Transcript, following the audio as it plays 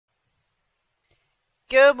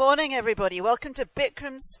Good morning, everybody. Welcome to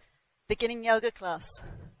Bikram's beginning yoga class.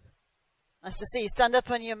 Nice to see you. Stand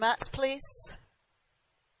up on your mats, please.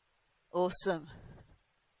 Awesome.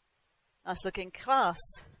 Nice looking class.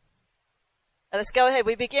 Now let's go ahead.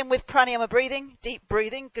 We begin with pranayama breathing, deep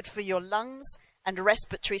breathing, good for your lungs and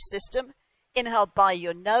respiratory system. Inhale by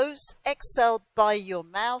your nose, exhale by your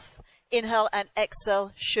mouth. Inhale and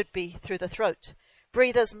exhale should be through the throat.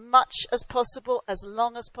 Breathe as much as possible, as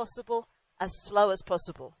long as possible, as slow as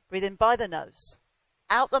possible. Breathe in by the nose,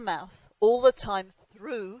 out the mouth, all the time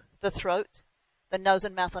through the throat. The nose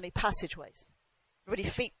and mouth only passageways. Everybody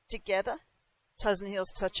feet together, toes and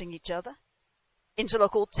heels touching each other.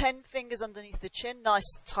 Interlock all 10 fingers underneath the chin.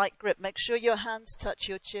 Nice tight grip. Make sure your hands touch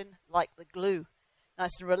your chin like the glue.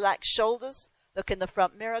 Nice and relaxed shoulders. Look in the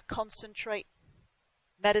front mirror. Concentrate.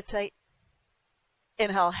 Meditate.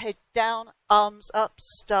 Inhale, head down, arms up.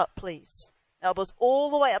 Start, please. Elbows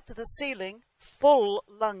all the way up to the ceiling. Full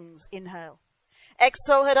lungs. Inhale.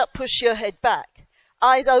 Exhale, head up. Push your head back.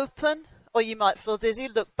 Eyes open, or you might feel dizzy.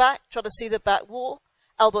 Look back. Try to see the back wall.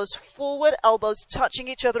 Elbows forward. Elbows touching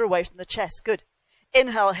each other away from the chest. Good.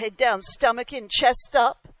 Inhale, head down. Stomach in. Chest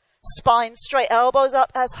up. Spine straight. Elbows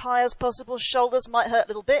up as high as possible. Shoulders might hurt a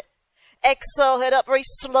little bit. Exhale, head up very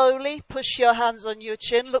slowly. Push your hands on your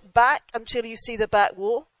chin. Look back until you see the back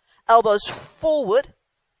wall. Elbows forward.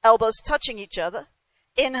 Elbows touching each other.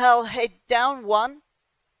 Inhale, head down. 1,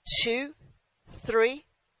 2, 3,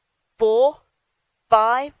 4,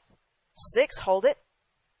 5, 6. Hold it.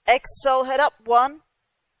 Exhale, head up. 1,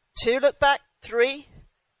 2. Look back. 3,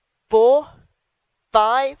 4,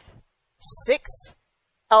 5, 6.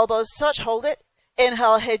 Elbows touch. Hold it.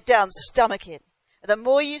 Inhale, head down. Stomach in. And the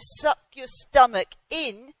more you suck your stomach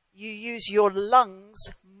in, you use your lungs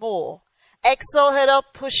more. Exhale, head up.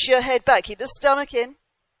 Push your head back. Keep the stomach in.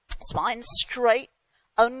 Spine straight.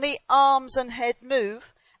 Only arms and head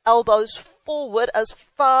move. Elbows forward as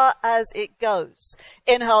far as it goes.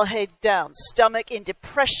 Inhale, head down. Stomach in.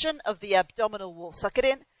 Depression of the abdominal wall. Suck it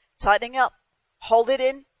in. Tightening up. Hold it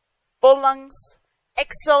in. Full lungs.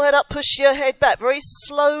 Exhale, head up. Push your head back. Very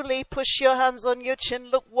slowly push your hands on your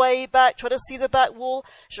chin. Look way back. Try to see the back wall.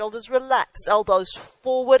 Shoulders relaxed. Elbows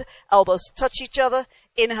forward. Elbows touch each other.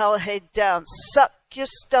 Inhale, head down. Suck your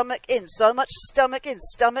stomach in. So much stomach in,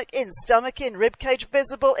 stomach in, stomach in. Rib cage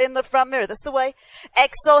visible in the front mirror. That's the way.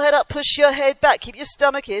 Exhale, head up. Push your head back. Keep your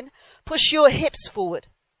stomach in. Push your hips forward.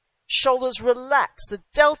 Shoulders relaxed. The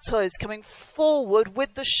deltoids coming forward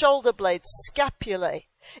with the shoulder blades. Scapulae.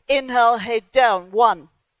 Inhale, head down. 1,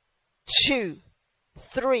 2,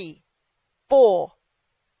 3, 4,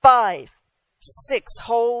 5, 6.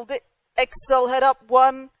 Hold it. Exhale, head up.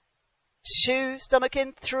 1, 2. Stomach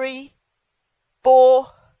in. 3, 4,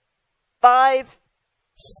 5,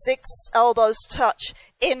 6. Elbows touch.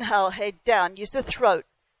 Inhale, head down. Use the throat.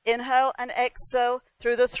 Inhale and exhale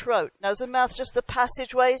through the throat. Nose and mouth, just the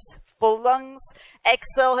passageways. Full lungs.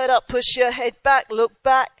 Exhale, head up. Push your head back. Look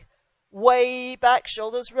back. Way back.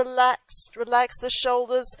 Shoulders relaxed. Relax the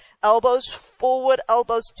shoulders. Elbows forward.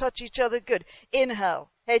 Elbows touch each other. Good. Inhale.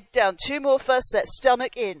 Head down. 2 more first set.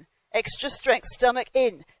 Stomach in. Extra strength. Stomach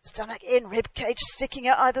in. Stomach in. Rib cage sticking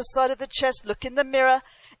out either side of the chest. Look in the mirror.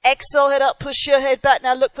 Exhale. Head up. Push your head back.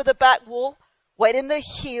 Now look for the back wall. Weight in the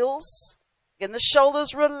heels. Again, the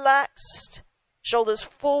shoulders relaxed. Shoulders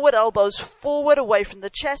forward. Elbows forward. Away from the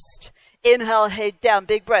chest. Inhale. Head down.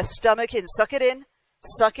 Big breath. Stomach in. Suck it in.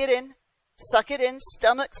 Suck it in. Suck it in.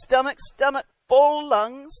 Stomach, stomach, stomach. Full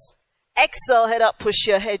lungs. Exhale, head up. Push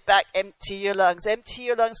your head back. Empty your lungs. Empty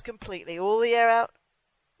your lungs completely. All the air out.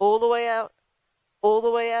 All the way out. All the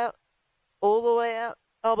way out. All the way out.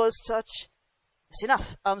 Elbows touch. That's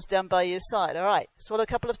enough. Arms down by your side. All right. Swallow a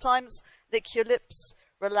couple of times. Lick your lips.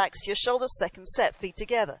 Relax your shoulders. Second set. Feet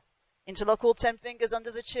together. Interlock all 10 fingers under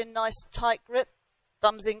the chin. Nice tight grip.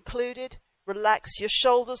 Thumbs included. Relax your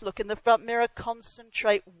shoulders. Look in the front mirror.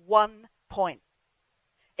 Concentrate 1 point.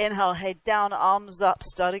 Inhale, head down, arms up.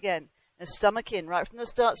 Start again. And stomach in. Right from the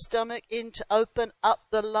start, stomach in to open up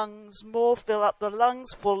the lungs more. Fill up the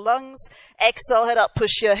lungs, full lungs. Exhale, head up.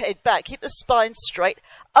 Push your head back. Keep the spine straight.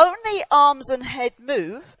 Only arms and head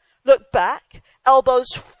move. Look back.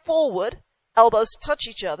 Elbows forward. Elbows touch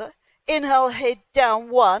each other. Inhale, head down.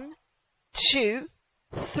 1, 2,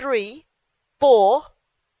 3, 4,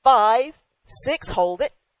 5, 6. Hold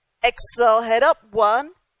it. Exhale, head up.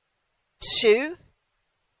 1, 2,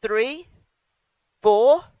 3,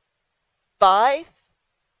 4, 5,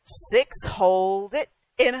 6. Hold it.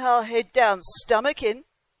 Inhale, head down. Stomach in.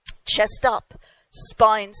 Chest up.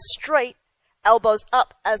 Spine straight. Elbows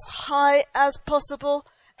up as high as possible.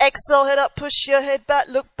 Exhale, head up. Push your head back.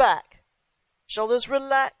 Look back. Shoulders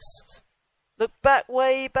relaxed. Look back,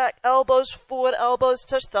 way back, elbows forward, elbows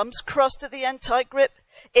touch, thumbs crossed at the end, tight grip.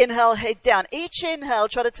 Inhale, head down. Each inhale,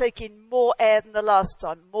 try to take in more air than the last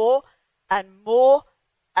time. More and more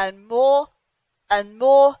and more and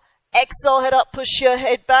more. Exhale, head up, push your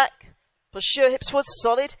head back. Push your hips forward,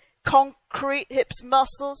 solid, concrete hips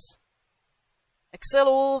muscles. Exhale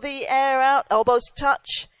all the air out, elbows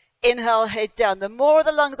touch. Inhale, head down. The more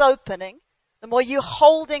the lungs opening, the more you're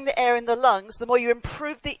holding the air in the lungs, the more you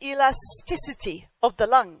improve the elasticity of the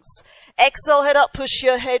lungs. Exhale, head up, push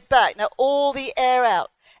your head back. Now all the air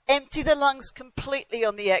out. Empty the lungs completely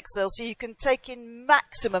on the exhale so you can take in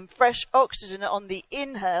maximum fresh oxygen on the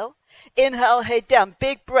inhale. Inhale, head down,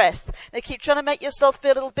 big breath. Now keep trying to make yourself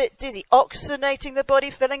feel a little bit dizzy. Oxygenating the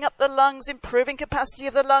body, filling up the lungs, improving capacity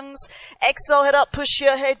of the lungs. Exhale, head up, push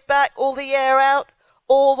your head back, all the air out,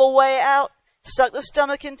 all the way out. Suck the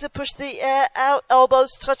stomach in to push the air out.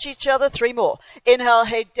 Elbows touch each other. 3 more. Inhale,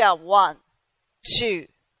 head down. 1, 2,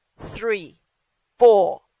 3,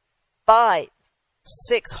 4, 5,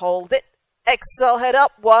 6. Hold it. Exhale, head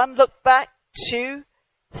up. 1, look back. 2,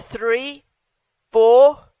 3,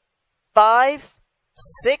 4, 5,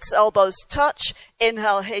 6. Elbows touch.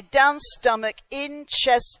 Inhale, head down. Stomach in,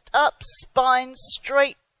 chest up, spine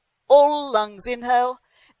straight. All lungs inhale.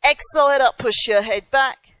 Exhale, head up. Push your head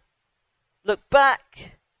back. Look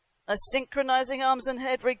back. Now synchronizing arms and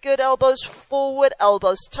head. Very good. Elbows forward.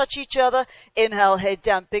 Elbows touch each other. Inhale, head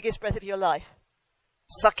down. Biggest breath of your life.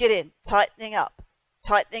 Suck it in. Tightening up.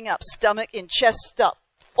 Tightening up. Stomach in. Chest up.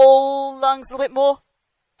 All lungs a little bit more.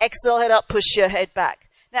 Exhale, head up. Push your head back.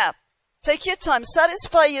 Now, take your time.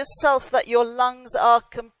 Satisfy yourself that your lungs are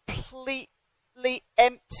completely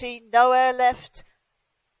empty. No air left.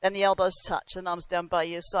 Then the elbows touch. And arms down by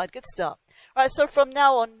your side. Good start. All right, so from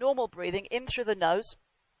now on, normal breathing, in through the nose,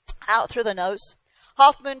 out through the nose.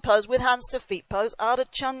 Half moon pose with hands to feet pose. Ardha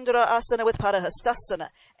Chandra Asana with Parahastasana.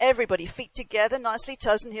 Everybody, feet together, nicely,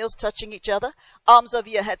 toes and heels touching each other. Arms over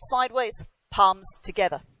your head sideways, palms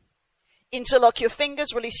together. Interlock your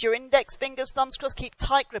fingers, release your index fingers, thumbs crossed, keep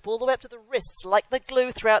tight grip all the way up to the wrists, like the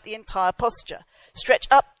glue throughout the entire posture. Stretch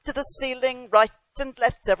up to the ceiling, right and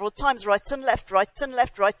left several times, right and left, right and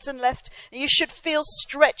left, right and left. And you should feel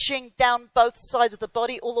stretching down both sides of the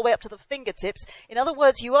body all the way up to the fingertips. In other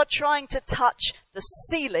words, you are trying to touch the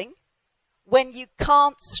ceiling when you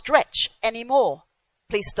can't stretch anymore.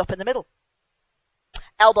 Please stop in the middle.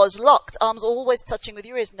 Elbows locked, arms always touching with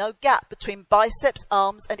your ears. No gap between biceps,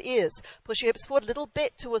 arms and ears. Push your hips forward a little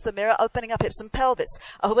bit towards the mirror, opening up hips and pelvis.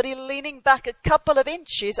 Upper body leaning back a couple of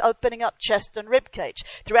inches, opening up chest and rib cage.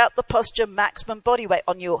 Throughout the posture, maximum body weight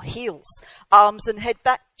on your heels. Arms and head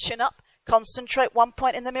back, chin up. Concentrate one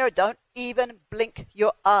point in the mirror. Don't even blink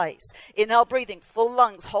your eyes. Inhale, breathing, full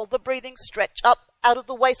lungs. Hold the breathing, stretch up out of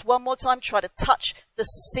the waist. One more time, try to touch the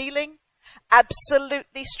ceiling.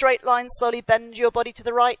 Absolutely straight line. Slowly bend your body to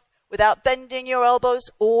the right without bending your elbows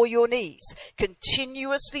or your knees.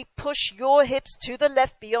 Continuously push your hips to the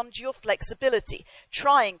left beyond your flexibility,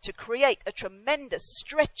 trying to create a tremendous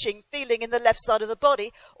stretching feeling in the left side of the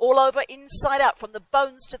body, all over inside out, from the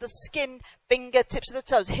bones to the skin, fingertips to the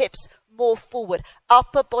toes, hips more forward,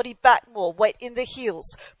 upper body back more, weight in the heels.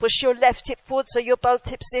 Push your left hip forward so you're both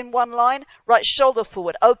hips in one line, right shoulder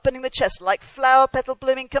forward, opening the chest like flower petal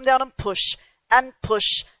blooming. Come down and push and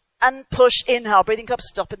push and push. Inhale, breathing up,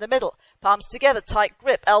 stop in the middle. Palms together, tight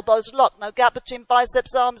grip, elbows locked, no gap between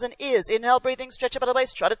biceps, arms and ears. Inhale, breathing, stretch up at the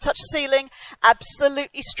waist, try to touch ceiling.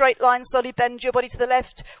 Absolutely straight line, slowly bend your body to the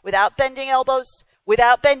left without bending elbows,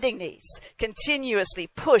 without bending knees. Continuously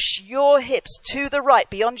push your hips to the right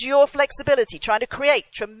beyond your flexibility, trying to create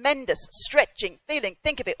tremendous stretching feeling.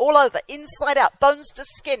 Think of it all over, inside out, bones to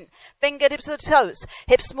skin, fingertips to the toes,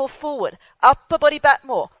 hips more forward, upper body back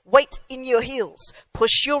more, weight in your heels.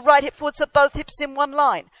 Push your right hip forward so both hips in one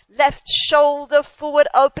line. Left shoulder forward,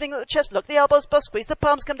 opening the chest, look the elbows, both squeeze the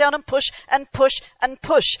palms, come down and push and push and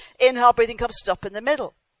push. Inhale, breathing, come, stop in the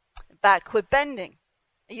middle. Backward bending.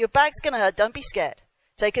 Your back's going to hurt. Don't be scared.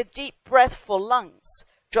 Take a deep breath, full lungs.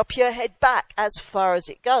 Drop your head back as far as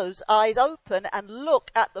it goes. Eyes open and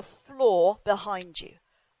look at the floor behind you.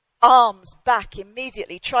 Arms back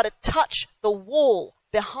immediately. Try to touch the wall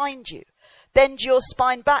behind you. Bend your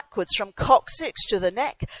spine backwards from coccyx to the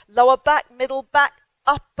neck. Lower back, middle back,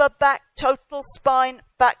 upper back, total spine,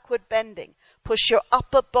 backward bending. Push your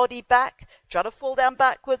upper body back. Try to fall down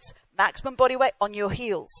backwards. Maximum body weight on your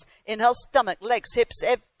heels. Inhale, stomach, legs, hips,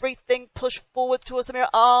 everything. Push forward towards the mirror.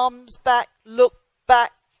 Arms back, look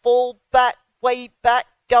back, fall back, way back,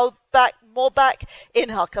 go back, more back.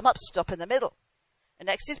 Inhale, come up, stop in the middle. And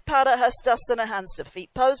next is Parahastasana, hands to feet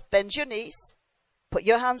pose. Bend your knees. Put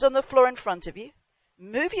your hands on the floor in front of you.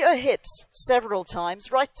 Move your hips several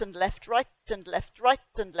times, right and left, right and left, right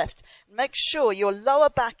and left. Make sure your lower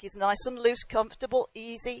back is nice and loose, comfortable,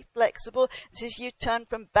 easy, flexible. This is you turn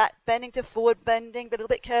from back bending to forward bending, but a little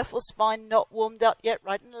bit careful, spine not warmed up yet.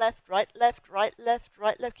 Right and left, right, left, right, left,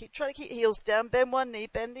 right, left. Keep trying to keep heels down, bend one knee,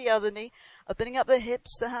 bend the other knee. Opening up the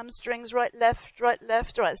hips, the hamstrings, right, left, right,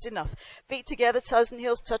 left. All right, that's enough. Feet together, toes and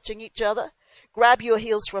heels touching each other. Grab your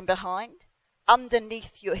heels from behind.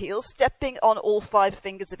 Underneath your heels, stepping on all 5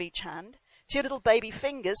 fingers of each hand, 2 little baby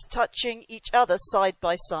fingers touching each other side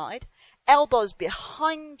by side, elbows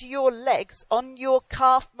behind your legs on your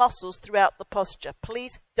calf muscles throughout the posture.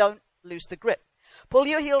 Please don't lose the grip. Pull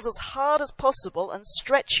your heels as hard as possible and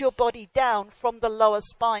stretch your body down from the lower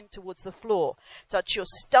spine towards the floor. Touch your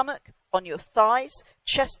stomach on your thighs,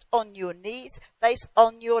 chest on your knees, face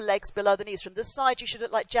on your legs below the knees. From this side, you should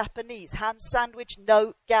look like Japanese, ham sandwich,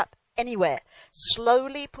 no gap anywhere.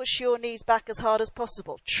 Slowly push your knees back as hard as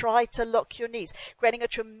possible. Try to lock your knees, creating a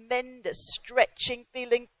tremendous stretching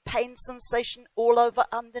feeling, pain sensation all over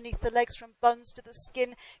underneath the legs, from bones to the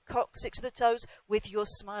skin, coccyx to the toes, with your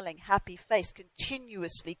smiling, happy face.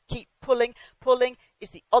 Continuously keep pulling. Pulling is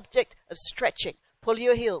the object of stretching. Pull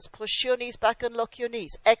your heels, push your knees back and lock your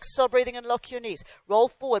knees. Exhale, breathing and lock your knees. Roll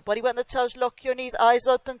forward, body weight on the toes, lock your knees, eyes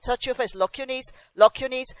open, touch your face. Lock your knees, lock your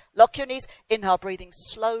knees, lock your knees. Inhale, breathing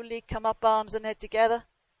slowly, come up, arms and head together.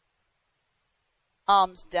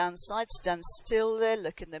 Arms down side, stand still there,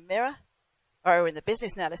 look in the mirror. All right, we're in the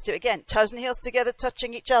business now, let's do it again. Toes and heels together,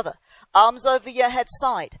 touching each other. Arms over your head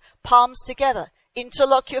side, palms together.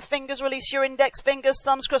 Interlock your fingers, release your index fingers,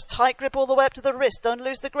 thumbs crossed, tight grip all the way up to the wrist. Don't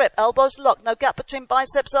lose the grip. Elbows locked, no gap between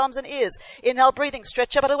biceps, arms and ears. Inhale, breathing,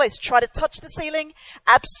 stretch up at the waist. Try to touch the ceiling.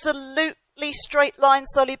 Absolutely straight line.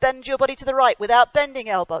 Slowly bend your body to the right without bending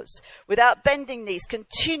elbows, without bending knees.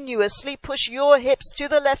 Continuously push your hips to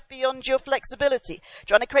the left beyond your flexibility.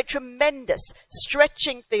 Trying to create tremendous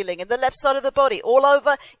stretching feeling in the left side of the body, all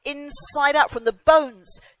over, inside out, from the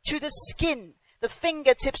bones to the skin. The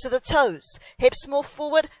fingertips to the toes. Hips more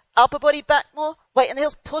forward, upper body back more. Weight in the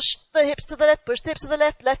heels. Push the hips to the left, push the hips to the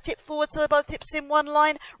left. Left hip forward so both hips in one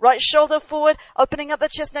line. Right shoulder forward, opening up the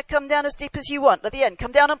chest. Now come down as deep as you want. At the end,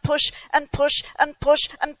 come down and push and push and push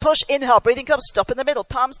and push. Inhale, breathing, come, stop in the middle.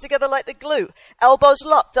 Palms together like the glue. Elbows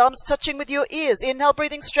locked, arms touching with your ears. Inhale,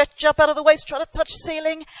 breathing, stretch up out of the waist. Try to touch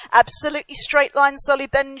ceiling. Absolutely straight line. Slowly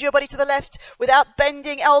bend your body to the left without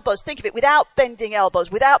bending elbows. Think of it, without bending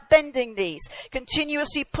elbows, without bending knees.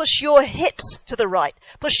 Continuously push your hips to the right.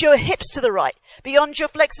 Push your hips to the right. Beyond your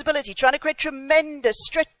flexibility, trying to create tremendous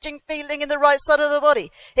stretching feeling in the right side of the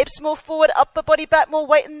body. Hips more forward, upper body back more,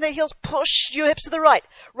 weight in the heels. Push your hips to the right.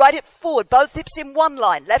 Right hip forward, both hips in one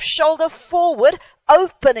line. Left shoulder forward,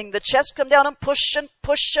 opening the chest. Come down and push and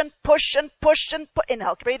push and push and push and push.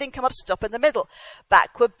 Inhale, breathing, come up, stop in the middle.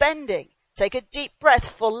 Backward bending. Take a deep breath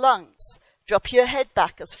for lungs. Drop your head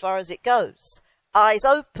back as far as it goes. Eyes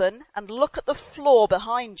open and look at the floor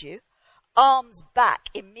behind you. Arms back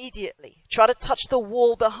immediately. Try to touch the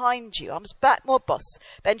wall behind you. Arms back more, boss.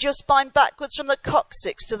 Bend your spine backwards from the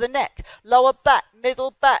coccyx to the neck. Lower back,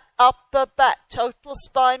 middle back, upper back. Total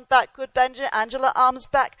spine backward bend. Angela, arms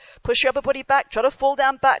back. Push your upper body back. Try to fall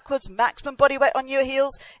down backwards. Maximum body weight on your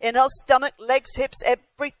heels. Inhale, stomach, legs, hips,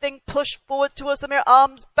 everything. Push forward towards the mirror.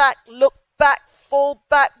 Arms back. Look back. Fall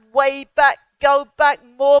back. Way back. Go back.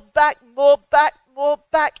 More back. More back. More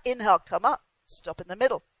back. Inhale, come up. Stop in the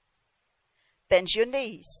middle. Bend your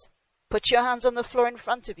knees. Put your hands on the floor in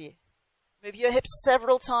front of you. Move your hips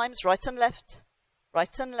several times, right and left,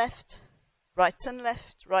 right and left, right and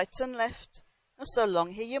left, right and left. Not so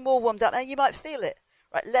long here. You're more warmed up now. You might feel it.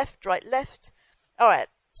 Right, left, right, left. All right,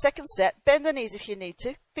 second set. Bend the knees if you need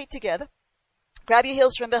to. Feet together. Grab your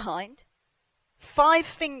heels from behind. 5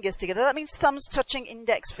 fingers together. That means thumbs touching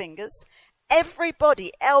index fingers.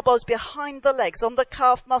 Everybody, elbows behind the legs, on the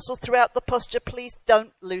calf muscles throughout the posture. Please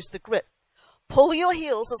don't lose the grip. Pull your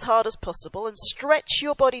heels as hard as possible and stretch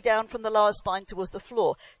your body down from the lower spine towards the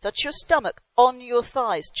floor. Touch your stomach on your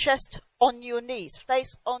thighs, chest on your knees,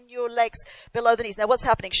 face on your legs below the knees. Now what's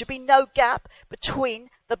happening? Should be no gap between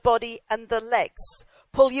the body and the legs.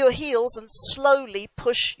 Pull your heels and slowly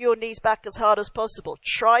push your knees back as hard as possible.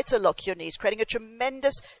 Try to lock your knees, creating a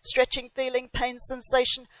tremendous stretching feeling, pain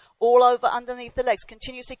sensation all over underneath the legs.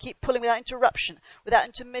 Continuously keep pulling without interruption, without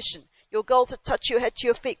intermission. Your goal to touch your head to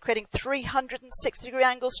your feet, creating 360-degree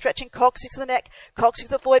angles, stretching coccyx to the neck, coccyx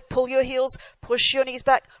to the forehead. Pull your heels, push your knees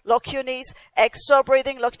back, lock your knees. Exhale,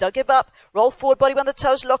 breathing, lock, don't give up. Roll forward, body on the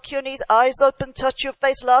toes, lock your knees, eyes open, touch your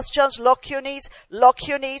face. Last chance, lock your knees, lock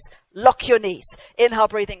your knees, lock your knees. Inhale,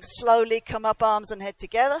 breathing, slowly come up, arms and head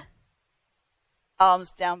together.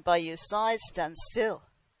 Arms down by your sides, stand still.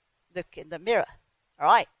 Look in the mirror. All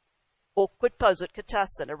right. Awkward pose,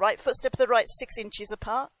 Utkatasana. Right foot step to the right, 6 inches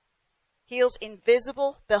apart. Heels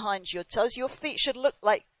invisible behind your toes. Your feet should look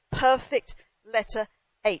like perfect letter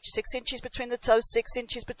H. 6 inches between the toes, 6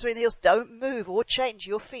 inches between the heels. Don't move or change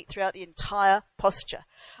your feet throughout the entire posture.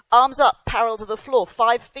 Arms up, parallel to the floor.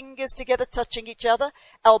 5 fingers together, touching each other.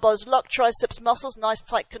 Elbows locked, triceps muscles, nice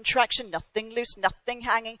tight contraction. Nothing loose, nothing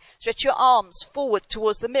hanging. Stretch your arms forward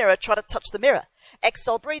towards the mirror. Try to touch the mirror.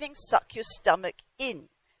 Exhale, breathing. Suck your stomach in.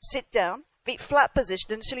 Sit down, feet flat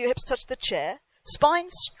position until your hips touch the chair. Spine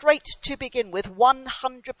straight to begin with,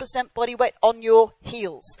 100% body weight on your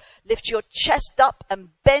heels. Lift your chest up and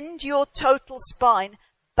bend your total spine,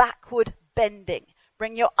 backward bending.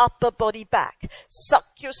 Bring your upper body back. Suck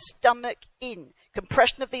your stomach in.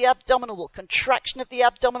 Compression of the abdominal wall, contraction of the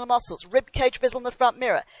abdominal muscles, rib cage visible in the front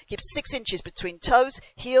mirror. Keep 6 inches between toes,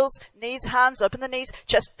 heels, knees, hands, open the knees,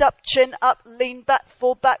 chest up, chin up, lean back,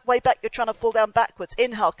 fall back, way back. You're trying to fall down backwards.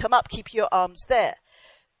 Inhale, come up, keep your arms there.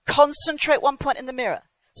 Concentrate one point in the mirror.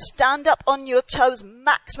 Stand up on your toes,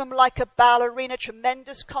 maximum like a ballerina.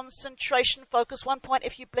 Tremendous concentration. Focus one point.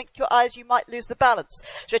 If you blink your eyes, you might lose the balance.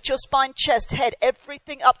 Stretch your spine, chest, head,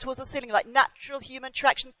 everything up towards the ceiling like natural human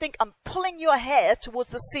traction. Think I'm pulling your hair towards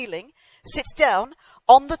the ceiling. Sits down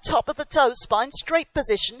on the top of the toes, spine straight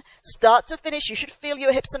position. Start to finish. You should feel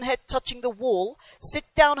your hips and head touching the wall. Sit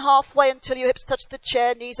down halfway until your hips touch the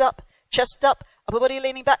chair, knees up. Chest up, upper body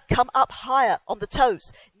leaning back, come up higher on the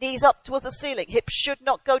toes. Knees up towards the ceiling. Hips should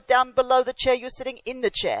not go down below the chair. You're sitting in the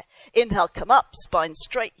chair. Inhale, come up, spine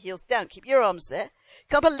straight, heels down. Keep your arms there.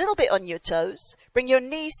 Come up a little bit on your toes. Bring your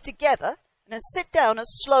knees together and then sit down as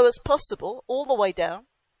slow as possible, all the way down,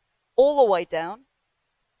 all the way down,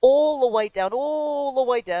 all the way down, all the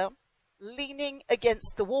way down, leaning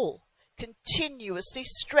against the wall. Continuously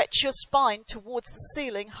stretch your spine towards the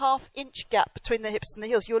ceiling, 1/2 inch gap between the hips and the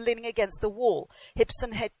heels. You're leaning against the wall. Hips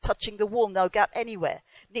and head touching the wall, no gap anywhere.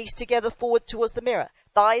 Knees together forward towards the mirror.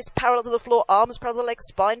 Thighs parallel to the floor, arms parallel to the legs,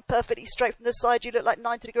 spine perfectly straight from the side. You look like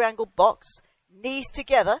 90-degree angle box. Knees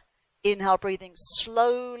together. Inhale, breathing.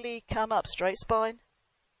 Slowly come up, straight spine.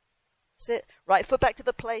 That's it. Right foot back to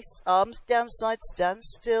the place. Arms down side, stand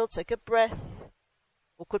still, take a breath.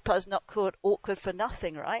 Awkward pose, not awkward for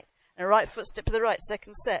nothing, right? And right foot step to the right,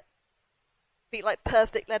 second set. Feet like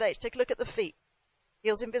perfect letter H. Take a look at the feet.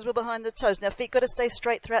 Heels invisible behind the toes. Now feet got to stay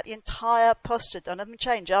straight throughout the entire posture. Don't have them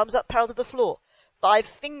change. Arms up parallel to the floor. 5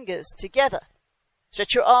 fingers together.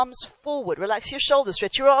 Stretch your arms forward. Relax your shoulders.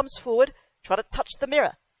 Stretch your arms forward. Try to touch the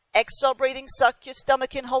mirror. Exhale, breathing. Suck your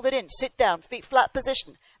stomach in. Hold it in. Sit down. Feet flat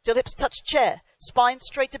position. Till hips touch chair. Spine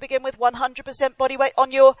straight to begin with. 100% body weight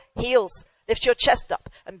on your heels. Lift your chest up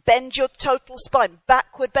and bend your total spine,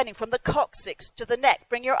 backward bending from the coccyx to the neck.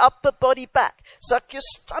 Bring your upper body back. Suck your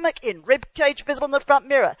stomach in. Rib cage visible in the front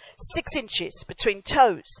mirror. 6 inches between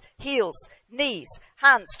toes, heels, knees,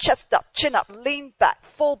 hands, chest up, chin up, lean back,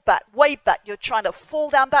 fall back, way back. You're trying to fall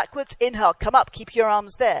down backwards. Inhale, come up, keep your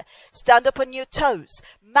arms there. Stand up on your toes.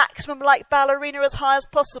 Maximum like ballerina as high as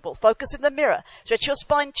possible. Focus in the mirror. Stretch your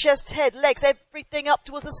spine, chest, head, legs, everything up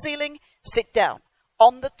towards the ceiling. Sit down.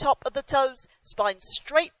 On the top of the toes, spine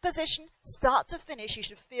straight position, start to finish. You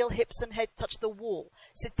should feel hips and head touch the wall.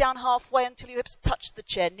 Sit down halfway until your hips touch the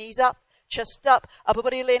chair. Knees up, chest up, upper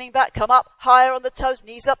body leaning back. Come up higher on the toes,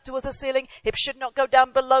 knees up towards the ceiling. Hips should not go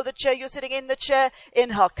down below the chair. You're sitting in the chair.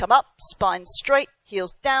 Inhale, come up, spine straight,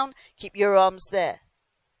 heels down. Keep your arms there.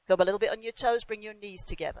 Go up a little bit on your toes, bring your knees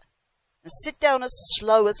together. And sit down as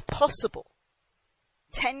slow as possible.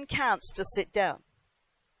 10 counts to sit down.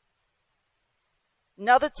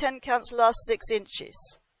 Another 10 counts, last 6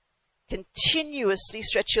 inches. Continuously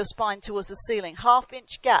stretch your spine towards the ceiling. 1/2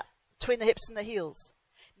 inch gap between the hips and the heels.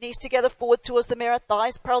 Knees together forward towards the mirror.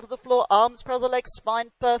 Thighs parallel to the floor. Arms parallel to the legs.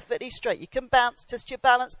 Spine perfectly straight. You can bounce. Test your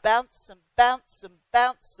balance. Bounce and bounce and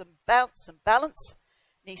bounce and bounce and balance.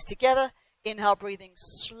 Knees together. Inhale, breathing.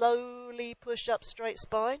 Slowly push up straight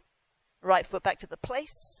spine. Right foot back to the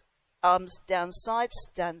place. Arms down side.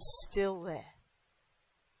 Stand still there.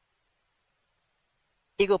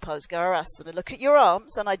 Eagle pose, Garasana. Look at your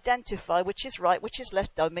arms and identify which is right, which is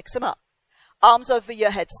left. Don't mix them up. Arms over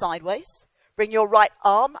your head sideways. Bring your right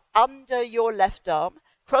arm under your left arm.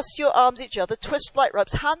 Cross your arms each other. Twist like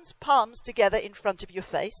ropes. Hands, palms together in front of your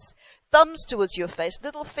face. Thumbs towards your face.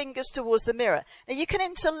 Little fingers towards the mirror. Now you can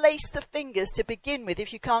interlace the fingers to begin with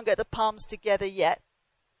if you can't get the palms together yet.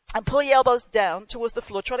 And pull your elbows down towards the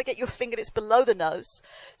floor. Try to get your fingertips below the nose.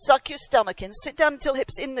 Suck your stomach in. Sit down until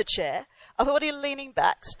hips in the chair. Upper body leaning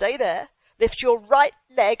back. Stay there. Lift your right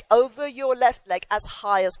leg over your left leg as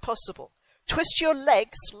high as possible. Twist your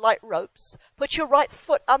legs like ropes. Put your right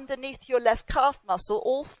foot underneath your left calf muscle.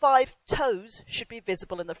 All 5 toes should be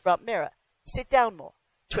visible in the front mirror. Sit down more.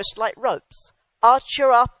 Twist like ropes. Arch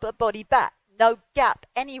your upper body back. No gap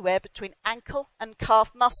anywhere between ankle and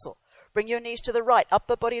calf muscle. Bring your knees to the right,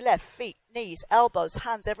 upper body left, feet, knees, elbows,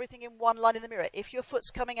 hands, everything in one line in the mirror. If your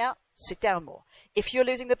foot's coming out, sit down more. If you're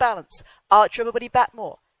losing the balance, arch your upper body back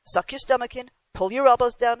more. Suck your stomach in, pull your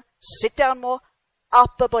elbows down, sit down more,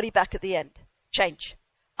 upper body back at the end. Change.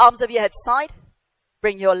 Arms over your head side.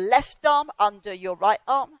 Bring your left arm under your right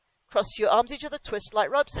arm. Cross your arms each other, twist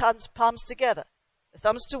like ropes, hands, palms together. The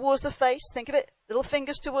thumbs towards the face, think of it. Little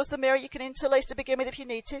fingers towards the mirror. You can interlace to begin with if you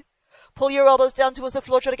need to. Pull your elbows down towards the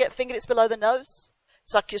floor, try to get fingertips below the nose.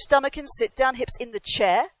 Suck your stomach in, sit down, hips in the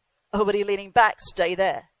chair. Upper body leaning back, stay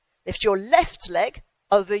there. Lift your left leg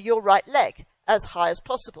over your right leg as high as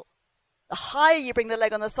possible. The higher you bring the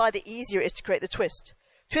leg on the thigh, the easier it is to create the twist.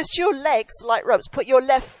 Twist your legs like ropes. Put your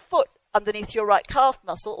left foot underneath your right calf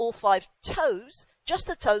muscle, all 5 toes, just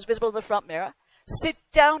the toes visible in the front mirror. Sit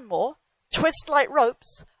down more. Twist like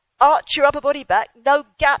ropes. Arch your upper body back. No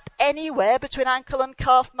gap anywhere between ankle and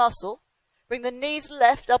calf muscle. Bring the knees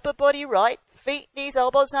left, upper body right. Feet, knees,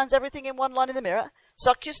 elbows, hands, everything in one line in the mirror.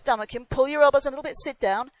 Suck your stomach in. Pull your elbows in a little bit. Sit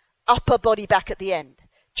down. Upper body back at the end.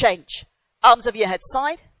 Change. Arms over your head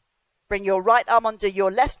side. Bring your right arm under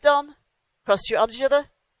your left arm. Cross your arms each other.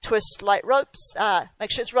 Twist like ropes.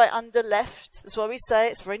 Make sure it's right under left. That's what we say.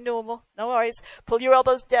 It's very normal. No worries. Pull your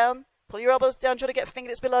elbows down. Pull your elbows down, try to get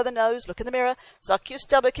fingertips below the nose. Look in the mirror. Suck your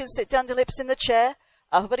stomach in, sit down to lips in the chair.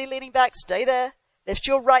 Upper body leaning back, stay there. Lift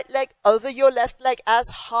your right leg over your left leg as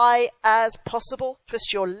high as possible.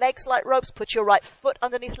 Twist your legs like ropes. Put your right foot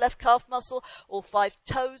underneath left calf muscle. All 5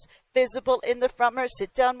 toes visible in the front mirror.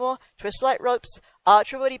 Sit down more. Twist like ropes.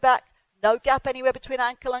 Arch your body back. No gap anywhere between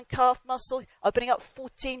ankle and calf muscle. Opening up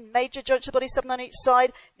 14 major joints of the body, 7 on each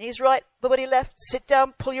side. Knees right, upper body left. Sit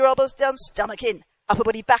down, pull your elbows down, stomach in. Upper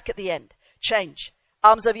body back at the end. Change.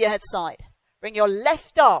 Arms over your head side. Bring your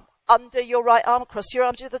left arm under your right arm. Cross your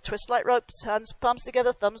arms to the twist like ropes. Hands, palms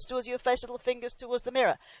together. Thumbs towards your face. Little fingers towards the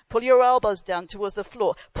mirror. Pull your elbows down towards the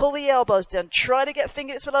floor. Pull the elbows down. Try to get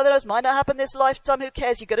fingertips below the nose. Might not happen this lifetime. Who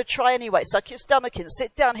cares? You've got to try anyway. Suck your stomach in.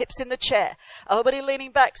 Sit down. Hips in the chair. Upper body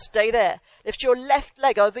leaning back. Stay there. Lift your left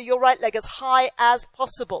leg over your right leg as high as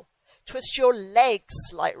possible. Twist your legs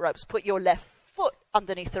like ropes. Put your left foot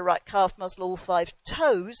underneath the right calf muscle, all 5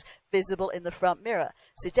 toes visible in the front mirror.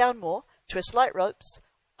 Sit down more, twist like ropes,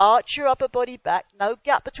 arch your upper body back, no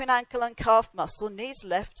gap between ankle and calf muscle, knees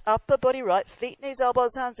left, upper body right, feet, knees,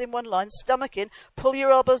 elbows, hands in one line, stomach in, pull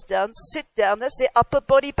your elbows down, sit down, that's it, upper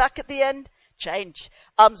body back at the end, change,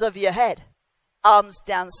 arms over your head, arms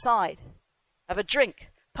down side, have a drink,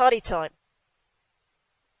 party time.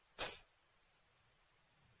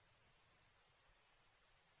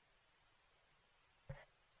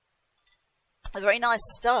 A very nice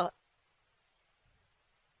start.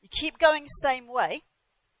 You keep going same way.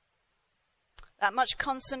 That much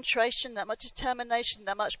concentration, that much determination,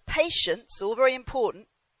 that much patience, all very important.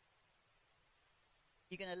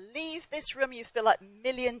 You're going to leave this room, you feel like $1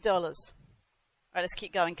 million. All right, let's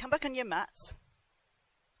keep going. Come back on your mats.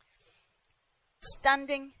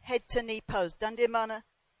 Standing head to knee pose. Dandiyamana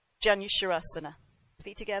Janushirasana.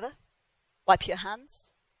 Feet together. Wipe your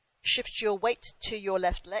hands. Shift your weight to your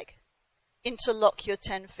left leg. Interlock your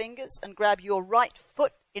 10 fingers and grab your right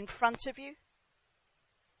foot in front of you.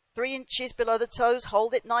 3 inches below the toes.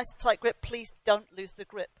 Hold it nice, tight grip. Please don't lose the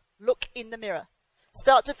grip. Look in the mirror.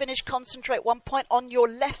 Start to finish, concentrate. 1 point on your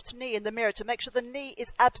left knee in the mirror to make sure the knee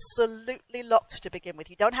is absolutely locked to begin with.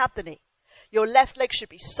 You don't have the knee. Your left leg should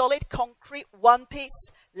be solid, concrete, one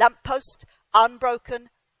piece, lamppost, unbroken,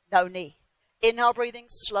 no knee. Inhale, breathing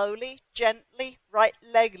slowly, gently, right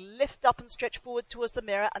leg lift up and stretch forward towards the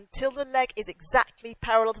mirror until the leg is exactly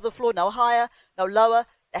parallel to the floor. No higher, no lower,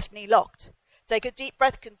 left knee locked. Take a deep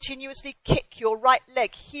breath, continuously kick your right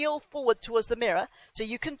leg heel forward towards the mirror so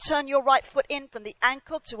you can turn your right foot in from the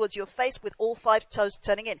ankle towards your face with all 5 toes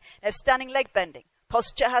turning in. Now, standing leg bending.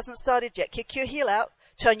 Posture hasn't started yet. Kick your heel out,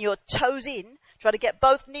 turn your toes in, try to get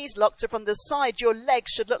both knees locked so from the side your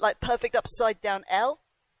legs should look like perfect upside down L.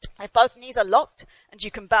 If both knees are locked and you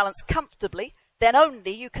can balance comfortably, then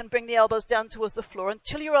only you can bring the elbows down towards the floor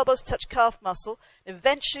until your elbows touch calf muscle.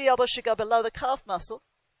 Eventually, elbows should go below the calf muscle.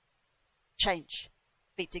 Change.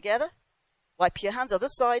 Feet together. Wipe your hands other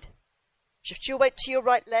side. Shift your weight to your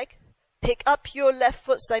right leg. Pick up your left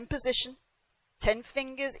foot, same position. 10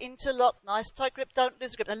 fingers interlock. Nice tight grip. Don't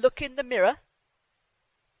lose grip. Now look in the mirror.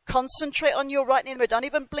 Concentrate on your right knee in the mirror. Don't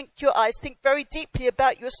even blink your eyes. Think very deeply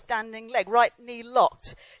about your standing leg. Right knee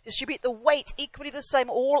locked. Distribute the weight equally the same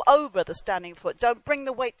all over the standing foot. Don't bring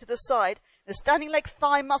the weight to the side. The standing leg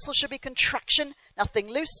thigh muscle should be contraction.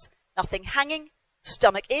 Nothing loose. Nothing hanging.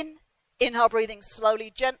 Stomach in. Inhale, breathing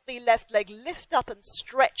slowly, gently. Left leg lift up and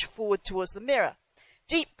stretch forward towards the mirror.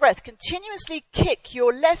 Deep breath. Continuously kick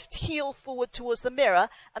your left heel forward towards the mirror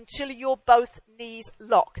until your both knees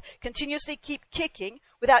lock. Continuously keep kicking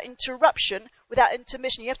without interruption, without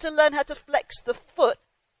intermission. You have to learn how to flex the foot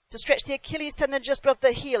to stretch the Achilles tendon just above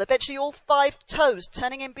the heel. Eventually all 5 toes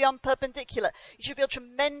turning in beyond perpendicular. You should feel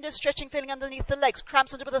tremendous stretching feeling underneath the legs,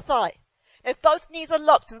 cramps on top of the thigh. If both knees are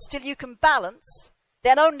locked and still you can balance,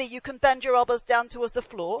 then only you can bend your elbows down towards the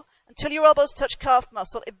floor until your elbows touch calf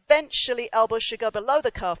muscle. Eventually, elbows should go below the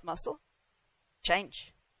calf muscle.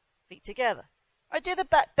 Change. Feet together. All right, do the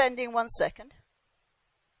back bending 1 second.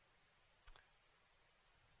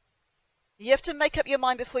 You have to make up your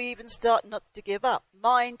mind before you even start not to give up.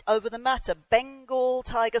 Mind over the matter. Bengal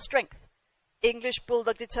tiger strength. English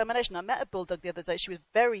bulldog determination. I met a bulldog the other day. She was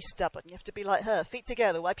very stubborn. You have to be like her. Feet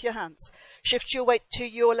together. Wipe your hands. Shift your weight to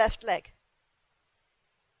your left leg.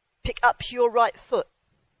 Pick up your right foot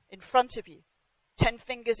in front of you. 10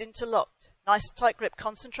 fingers interlocked. Nice tight grip.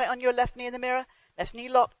 Concentrate on your left knee in the mirror. Left knee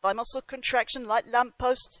locked. Thigh muscle contraction like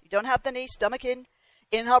lamppost. You don't have the knee. Stomach in.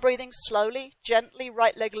 Inhale, breathing slowly, gently.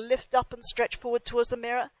 Right leg lift up and stretch forward towards the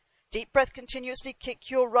mirror. Deep breath. Continuously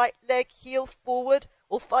kick your right leg, heel forward.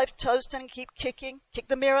 All 5 toes turn and keep kicking. Kick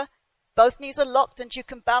the mirror. Both knees are locked and you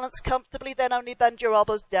can balance comfortably. Then only bend your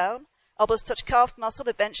elbows down. Elbows touch calf muscle.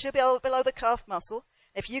 Eventually below the calf muscle.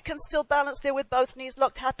 If you can still balance there with both knees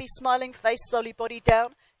locked, happy smiling face, slowly body down,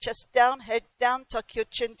 chest down, head down, tuck your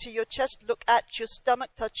chin to your chest, look at your stomach,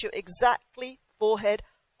 touch your exactly forehead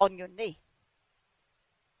on your knee.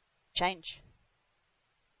 Change.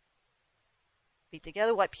 Feet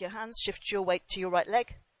together, wipe your hands, shift your weight to your right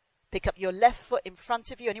leg. Pick up your left foot in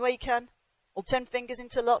front of you any way you can. All 10 fingers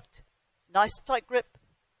interlocked. Nice tight grip.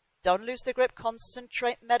 Don't lose the grip.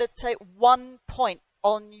 Concentrate, meditate. 1 point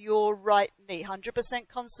on your right knee. 100%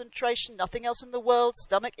 concentration, nothing else in the world.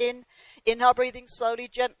 Stomach in. Inhale, breathing slowly,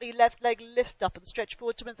 gently. Left leg lift up and stretch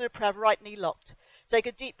forward to the prav. Right knee locked. Take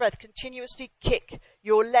a deep breath. Continuously kick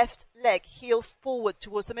your left leg, heel forward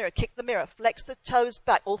towards the mirror. Kick the mirror. Flex the toes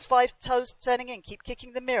back. All 5 toes turning in. Keep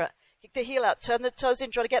kicking the mirror. Kick the heel out. Turn the toes in.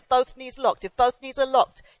 Try to get both knees locked. If both knees are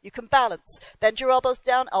locked, you can balance. Bend your elbows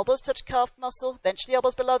down. Elbows touch calf muscle. Eventually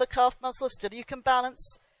elbows below the calf muscle. Still you can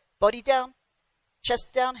balance. Body down.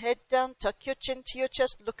 Chest down, head down, tuck your chin to your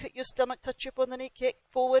chest, look at your stomach, touch your foot on the knee, kick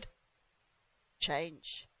forward.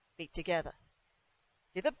 Change. Feet together.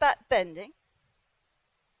 Do the back bending.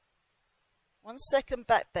 1 second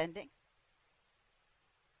back bending.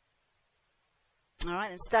 All right,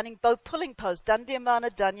 then standing bow pulling pose,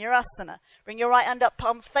 Dandiyamana Dhanurasana. Bring your right hand up,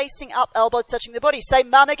 palm facing up, elbow touching the body. Say,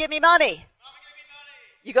 Mama, give me money. Mama, give me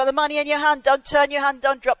money. You got the money in your hand. Don't turn your hand.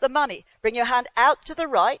 Don't drop the money. Bring your hand out to the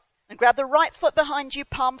right. And grab the right foot behind you,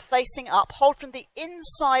 palm facing up. Hold from the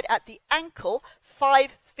inside at the ankle,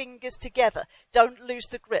 5 fingers together. Don't lose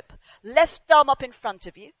the grip. Left arm up in front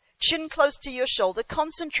of you, chin close to your shoulder.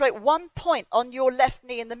 Concentrate 1 point on your left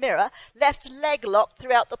knee in the mirror. Left leg locked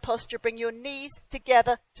throughout the posture. Bring your knees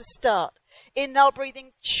together to start. Inhale,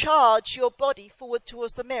 breathing, charge your body forward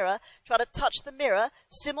towards the mirror. Try to touch the mirror.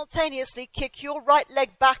 Simultaneously kick your right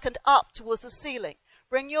leg back and up towards the ceiling.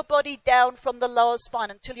 Bring your body down from the lower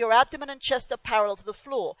spine until your abdomen and chest are parallel to the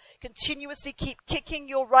floor. Continuously keep kicking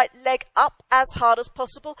your right leg up as hard as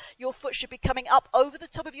possible. Your foot should be coming up over the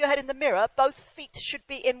top of your head in the mirror. Both feet should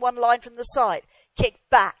be in one line from the side. Kick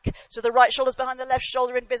back. So the right shoulder's behind the left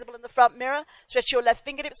shoulder, invisible in the front mirror. Stretch your left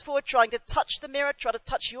fingertips forward, trying to touch the mirror. Try to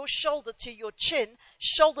touch your shoulder to your chin.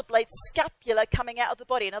 Shoulder blade, scapula coming out of the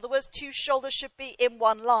body. In other words, 2 shoulders should be in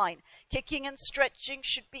one line. Kicking and stretching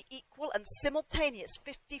should be equal and simultaneous,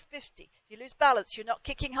 50-50. If you lose balance, you're not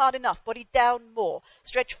kicking hard enough. Body down more.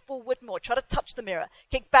 Stretch forward more. Try to touch the mirror.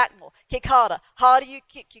 Kick back more. Kick harder. Harder you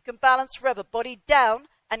kick, you can balance forever. Body down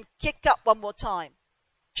and kick up 1 more time.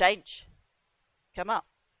 Change. Come up.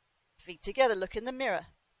 Feet together. Look in the mirror.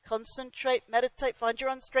 Concentrate, meditate, find your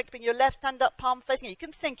own strength. Bring your left hand up, palm facing you. You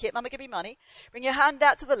can think it. Mama, give me money. Bring your hand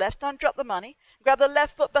out to the left. Don't drop the money. Grab the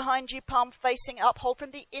left foot behind you, palm facing up. Hold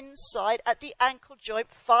from the inside at the ankle joint.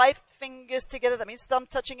 5 fingers together. That means thumb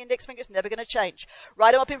touching index fingers. Never going to change.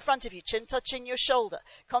 Right arm up in front of you. Chin touching your shoulder.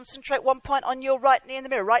 Concentrate 1 point on your right knee in the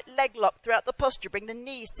mirror. Right leg locked throughout the posture. Bring the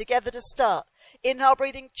knees together to start. Inhale,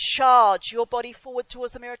 breathing. Charge your body forward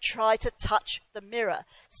towards the mirror. Try to touch the mirror.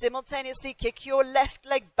 Simultaneously kick your left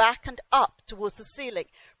leg back and up towards the ceiling.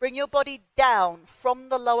 Bring your body down from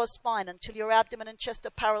the lower spine until your abdomen and chest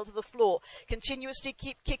are parallel to the floor. Continuously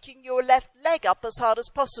keep kicking your left leg up as hard as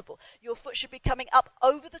possible. Your foot should be coming up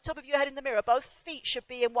over the top of your head in the mirror. Both feet should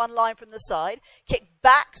be in one line from the side. Kick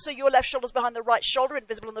back so your left shoulder's behind the right shoulder,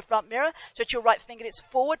 invisible on the front mirror. Stretch your right fingertips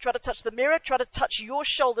forward. Try to touch the mirror. Try to touch your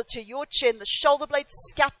shoulder to your chin. The shoulder blade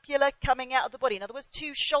scapula coming out of the body. In other words,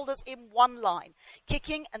 two shoulders in one line.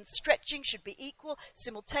 Kicking and stretching should be equal,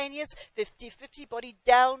 simultaneous, 50-50. Body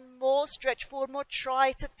down more, stretch forward more.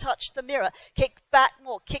 Try to touch the mirror. Kick back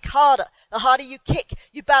more. Kick harder. The harder you kick,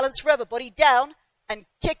 you balance forever. Body down and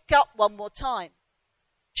kick up one more time.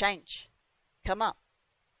 Change. Come up.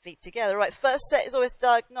 Feet together. Right, first set is always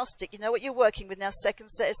diagnostic. You know what you're working with now. Second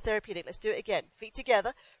set is therapeutic. Let's do it again. Feet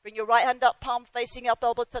together. Bring your right hand up, palm facing up,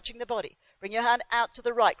 elbow touching the body. Bring your hand out to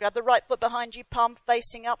the right. Grab the right foot behind you, palm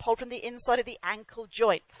facing up. Hold from the inside of the ankle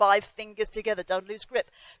joint. 5 fingers together. Don't lose grip.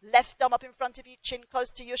 Left thumb up in front of you, chin close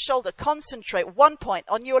to your shoulder. Concentrate. 1 point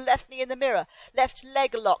on your left knee in the mirror. Left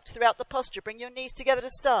leg locked throughout the posture. Bring your knees together to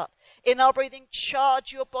start. Inhale, breathing.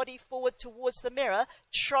 Charge your body forward towards the mirror.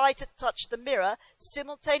 Try to touch the mirror.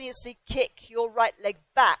 Simultaneously kick your right leg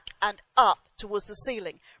back and up towards the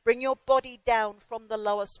ceiling. Bring your body down from the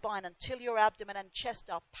lower spine until your abdomen and chest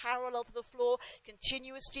are parallel to the floor.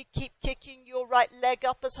 Continuously keep kicking your right leg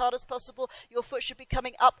up as hard as possible. Your foot should be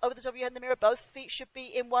coming up over the top of your head in the mirror. Both feet should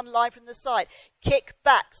be in one line from the side. Kick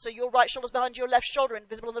back so your right shoulder's behind your left shoulder,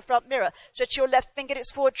 invisible on the front mirror. Stretch your left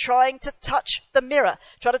fingertips forward, trying to touch the mirror.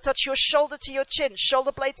 Try to touch your shoulder to your chin.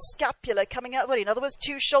 Shoulder blade scapula coming out of the body. In other words,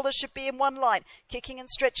 two shoulders should be in one line. Kicking and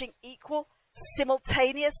stretching equal,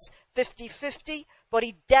 simultaneous, 50-50.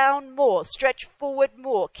 Body down more, stretch forward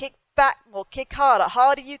more, kick back more, kick harder.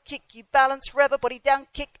 Harder you kick, you balance forever. Body down,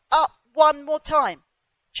 kick up one more time.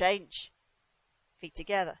 Change. Feet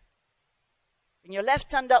together. Bring your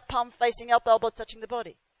left hand up, palm facing up, elbow touching the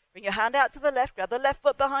body. Bring your hand out to the left, grab the left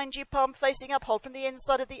foot behind you, palm facing up, hold from the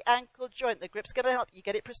inside of the ankle joint. The grip's going to help you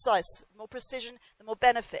get it precise. The more precision, the more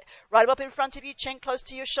benefit. Right up in front of you, chin close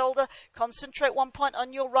to your shoulder. Concentrate 1 point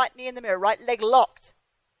on your right knee in the mirror. Right leg locked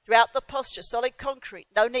throughout the posture, solid concrete,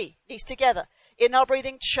 no knee, knees together. Inhale,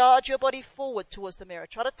 breathing, charge your body forward towards the mirror.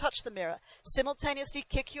 Try to touch the mirror. Simultaneously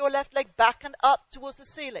kick your left leg back and up towards the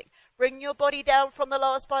ceiling. Bring your body down from the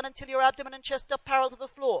lower spine until your abdomen and chest are parallel to the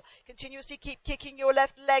floor. Continuously keep kicking your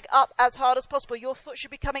left leg up as hard as possible. Your foot should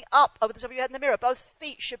be coming up over the top of your head in the mirror. Both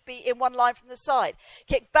feet should be in one line from the side.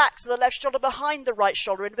 Kick back so the left shoulder behind the right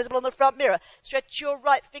shoulder, invisible on the front mirror. Stretch your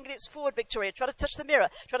right fingertips forward, Victoria. Try to touch the mirror.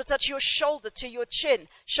 Try to touch your shoulder to your chin.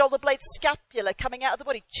 Shoulder blade scapula coming out of the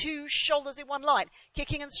body. Two shoulders in one line.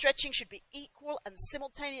 Kicking and stretching should be equal and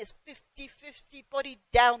simultaneous. 50-50. Body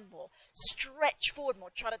down more. Stretch forward more.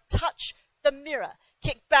 Try to touch the mirror.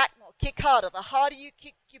 Kick back more. Kick harder. The harder you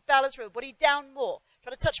kick, you balance through. Body down more.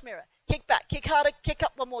 Try to touch mirror. Kick back. Kick harder. Kick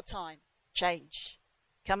up one more time. Change.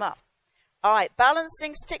 Come up. All right.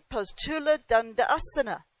 Balancing stick pose. Tula Danda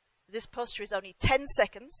Asana. This posture is only 10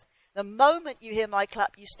 seconds. The moment you hear my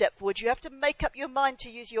clap, you step forward. You have to make up your mind to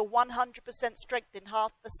use your 100% strength in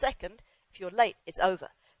half a second. If you're late, it's over.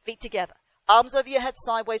 Feet together. Arms over your head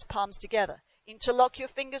sideways, palms together. Interlock your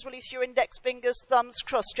fingers, release your index fingers, thumbs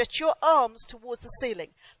crossed. Stretch your arms towards the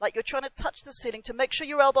ceiling, like you're trying to touch the ceiling to make sure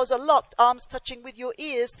your elbows are locked, arms touching with your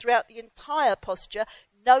ears throughout the entire posture.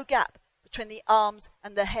 No gap between the arms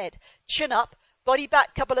and the head. Chin up, body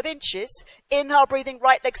back couple of inches. Inhale, breathing,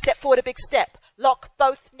 right leg step forward, a big step. Lock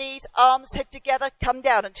both knees, arms, head together, come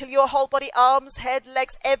down until your whole body, arms, head,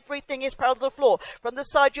 legs, everything is parallel to the floor. From the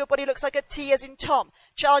side, your body looks like a T as in Tom.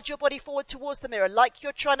 Charge your body forward towards the mirror, like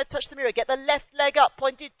you're trying to touch the mirror. Get the left leg up,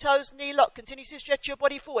 pointed toes, knee lock. Continue to stretch your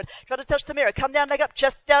body forward. Try to touch the mirror. Come down, leg up,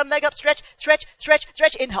 chest down, leg up, stretch, stretch, stretch,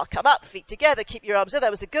 stretch. Inhale, come up, feet together. Keep your arms there. That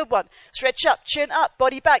was the good one. Stretch up, chin up,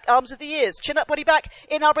 body back, arms with the ears. Chin up, body back.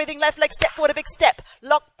 Inhale, breathing, left leg, step forward, a big step.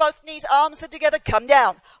 Lock both knees, arms are together, come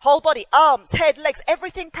down. Whole body, arms, head, legs,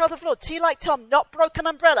 everything parallel to the floor. T like Tom, not broken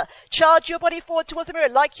umbrella. Charge your body forward towards the mirror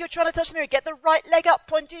like you're trying to touch the mirror. Get the right leg up,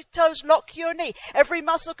 pointed toes, lock your knee. Every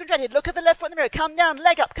muscle contracted. Look at the left foot in the mirror. Come down,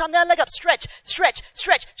 leg up, stretch, stretch,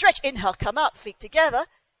 stretch, stretch. Inhale, come up, feet together.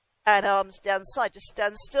 And arms down side. Just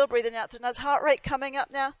stand still, breathing out through the nose. Heart rate coming up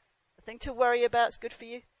now. Nothing to worry about. It's good for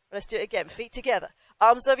you. Let's do it again. Feet together.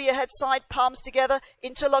 Arms over your head, side, palms together.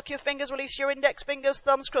 Interlock your fingers, release your index fingers,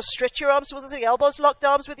 thumbs crossed. Stretch your arms towards the ceiling. Elbows locked,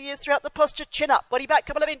 arms with the ears throughout the posture. Chin up, body back,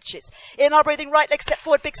 couple of inches. Inhale, breathing, right leg step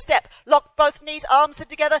forward, big step. Lock both knees, arms sit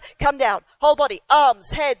together. Come down. Whole body,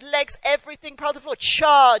 arms, head, legs, everything part of the floor.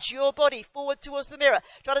 Charge your body forward towards the mirror.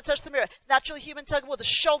 Try to touch the mirror. Natural human tug of war. The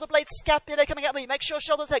shoulder blades, scapula coming up with you. Make sure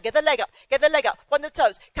shoulders hurt. Get the leg up. Get the leg up. Point the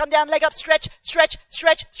toes. Come down, leg up, stretch, stretch,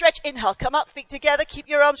 stretch, stretch. Inhale, come up, feet together. Keep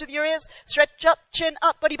your arms with your ears. Stretch up, chin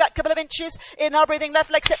up, body back, couple of inches. Inhale, breathing,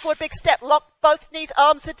 left leg step forward, big step. Lock both knees,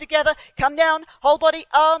 arms sit together. Come down, whole body,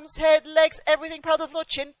 arms, head, legs, everything part of the floor.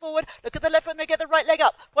 Chin forward. Look at the left foot, get the right leg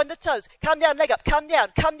up. Point the toes. Come down, leg up. Come down,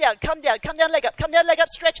 come down, come down, come down, leg up. Come down, leg up.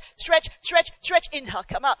 Stretch, stretch, stretch, stretch. Inhale,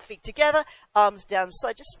 come up, feet together, arms down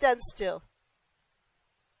side. Just stand still.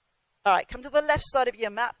 All right, come to the left side of your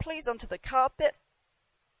mat, please, onto the carpet.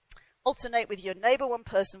 Alternate with your neighbor, one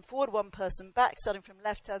person forward, one person back, starting from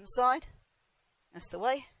left-hand side. That's the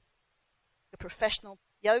way. You're professional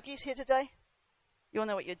yogis here today. You all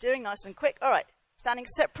know what you're doing, nice and quick. All right, standing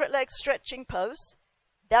separate legs, stretching pose.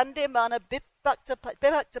 Dandemana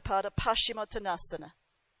Bibhaktapada Paschimottanasana.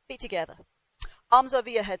 Feet together. Arms over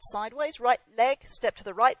your head sideways, right leg, step to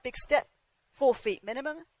the right, big step, 4 feet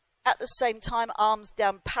minimum. At the same time, arms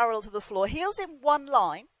down parallel to the floor, heels in one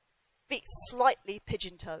line, feet slightly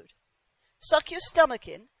pigeon-toed. Suck your stomach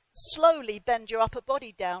in, slowly bend your upper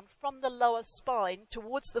body down from the lower spine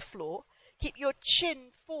towards the floor. Keep your chin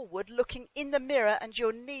forward, looking in the mirror and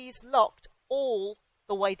your knees locked all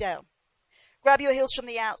the way down. Grab your heels from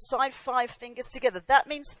the outside, 5 fingers together. That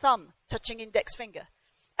means thumb touching index finger.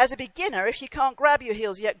 As a beginner, if you can't grab your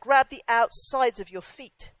heels yet, grab the outsides of your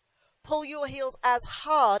feet. Pull your heels as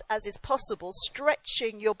hard as is possible,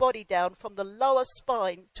 stretching your body down from the lower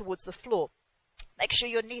spine towards the floor. Make sure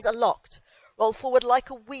your knees are locked. Roll forward like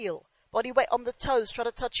a wheel. Body weight on the toes. Try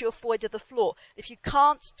to touch your forehead to the floor. If you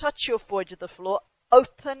can't touch your forehead to the floor,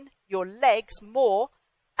 open your legs more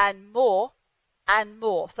and more and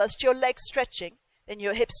more. First your legs stretching, then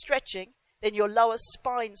your hips stretching, then your lower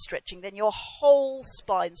spine stretching, then your whole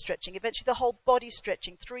spine stretching, eventually the whole body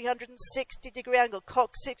stretching, 360-degree angle,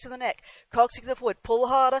 coccyx to the neck, coccyx to the forward. Pull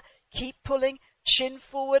harder, keep pulling, chin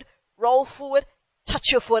forward, roll forward,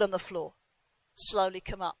 touch your foot on the floor. Slowly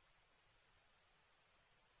come up.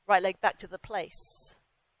 Right leg back to the place.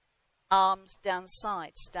 Arms down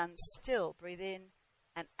side. Stand still. Breathe in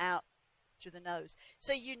and out through the nose.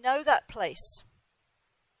 So you know that place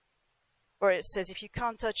where it says if you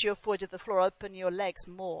can't touch your foot to the floor, open your legs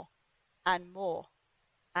more and more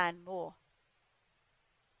and more.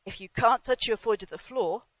 If you can't touch your foot to the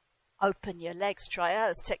floor, open your legs. Try it out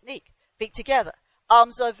as technique. Feet together.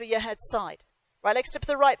 Arms over your head side. Right leg step to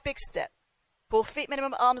the right, big step. 4 feet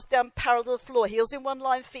minimum, arms down parallel to the floor. Heels in one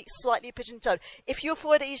line, feet slightly pigeon-toed. If your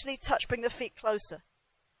foot easily touch, bring the feet closer.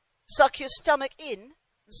 Suck your stomach in and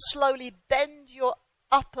slowly bend your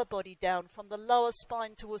upper body down from the lower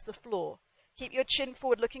spine towards the floor. Keep your chin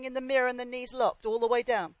forward, looking in the mirror and the knees locked all the way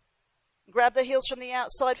down. Grab the heels from the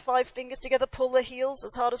outside, 5 fingers together. Pull the heels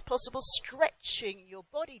as hard as possible, stretching your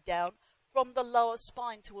body down from the lower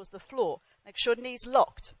spine towards the floor. Make sure knees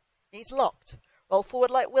locked. Knees locked. Roll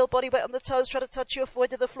forward like wheel, body weight on the toes. Try to touch your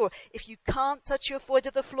forehead to the floor. If you can't touch your forehead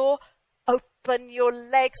to the floor, open your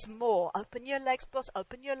legs more. Open your legs, boss.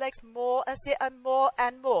 Open your legs more. That's it, and more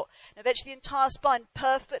and more. And eventually the entire spine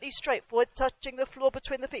perfectly straight, forward touching the floor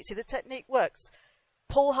between the feet. See, the technique works.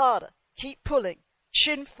 Pull harder. Keep pulling.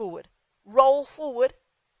 Chin forward. Roll forward.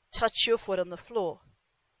 Touch your foot on the floor.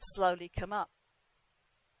 Slowly come up.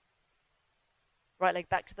 Right leg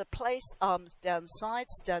back to the place, arms down side,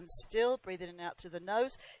 stand still, breathe in and out through the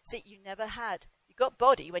nose. See, you never had. You got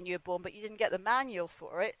body when you were born, but you didn't get the manual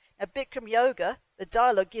for it. Now, Bikram Yoga, the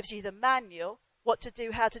dialogue gives you the manual, what to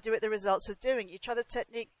do, how to do it, the results of doing it. You try the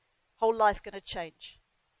technique, whole life going to change.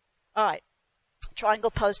 All right,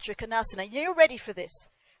 triangle pose, Trikonasana. You're ready for this.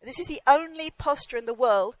 This is the only posture in the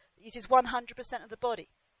world that uses 100% of the body.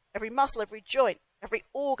 Every muscle, every joint, every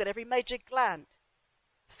organ, every major gland.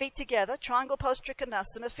 Feet together, triangle pose,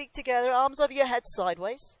 Trikonasana, feet together, arms over your head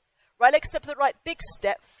sideways. Right leg step to the right, big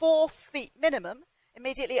step, 4 feet minimum.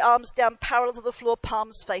 Immediately arms down parallel to the floor,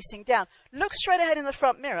 palms facing down. Look straight ahead in the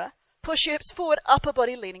front mirror. Push your hips forward, upper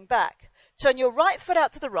body leaning back. Turn your right foot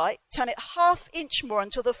out to the right. Turn it 1/2 inch more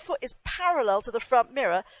until the foot is parallel to the front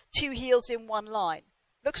mirror, 2 heels in one line.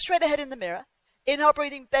 Look straight ahead in the mirror. Inhale,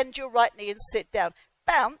 breathing, bend your right knee and sit down.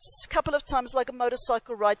 bounce a couple of times like a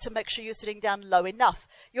motorcycle ride to make sure you're sitting down low enough.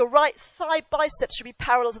 Your right thigh biceps should be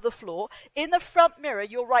parallel to the floor. In the front mirror,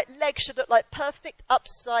 your right leg should look like perfect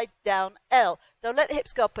upside down L. Don't let the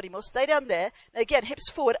hips go up anymore. Stay down there. Now again, hips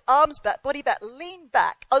forward, arms back, body back, lean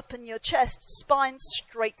back, open your chest, spine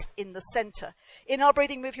straight in the center. Inhale,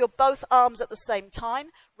 breathing, move your both arms at the same time.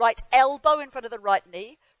 Right elbow in front of the right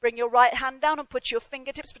knee. Bring your right hand down and put your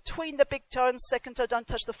fingertips between the big toe and second toe. Don't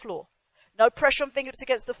touch the floor. No pressure on fingertips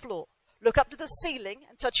against the floor. Look up to the ceiling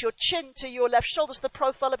and touch your chin to your left shoulder so the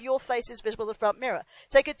profile of your face is visible in the front mirror.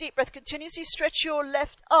 Take a deep breath. Continuously stretch your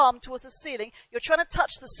left arm towards the ceiling. You're trying to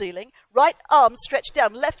touch the ceiling. Right arm stretch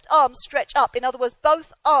down. Left arm stretch up. In other words,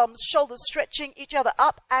 both arms, shoulders stretching each other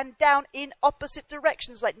up and down in opposite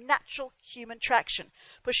directions like natural human traction.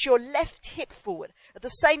 Push your left hip forward. At the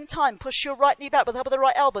same time, push your right knee back with the help of the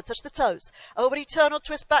right elbow. Touch the toes. Upper body turn or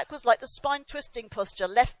twist backwards like the spine twisting posture.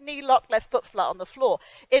 Left knee locked, left foot flat on the floor.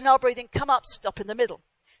 Inhale, breathing. Come up, stop in the middle.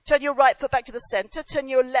 Turn your right foot back to the center. Turn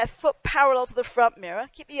your left foot parallel to the front mirror.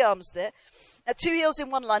 Keep the arms there. Now, two heels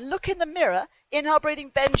in one line. Look in the mirror. Inhale,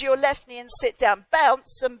 breathing, bend your left knee and sit down.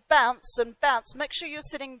 Bounce and bounce and bounce. Make sure you're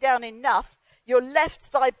sitting down enough. Your left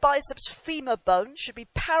thigh biceps femur bone should be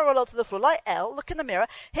parallel to the floor, like L. Look in the mirror.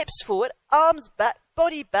 Hips forward, arms back,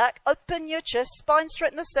 body back. Open your chest, spine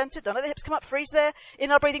straight in the center. Don't let the hips come up. Freeze there.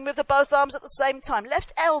 Inhale, breathing, move the both arms at the same time.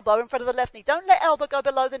 Left elbow in front of the left knee. Don't let elbow go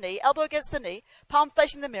below the knee. Elbow against the knee. Palm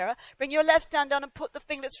facing the mirror. Bring your left hand down and put the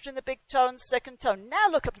fingertips between the big toe and second toe. Now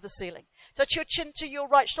look up to the ceiling. Touch your chin to your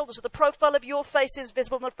right shoulder so the profile of your face is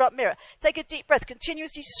visible in the front mirror. Take a deep breath.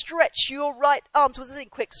 Continuously stretch your right arm towards the ceiling.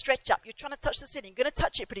 Quick stretch up. You're trying to touch the ceiling. You're going to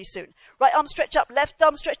touch it pretty soon. Right arm stretch up. Left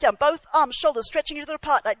arm stretch down. Both arms, shoulders stretching each other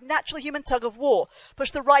apart like natural human tug of war.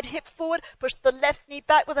 Push the right hip forward. Push the left knee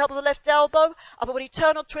back with the help of the left elbow. Upper body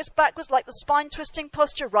turn or twist backwards like the spine twisting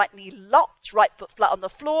posture. Right knee locked. Right foot flat on the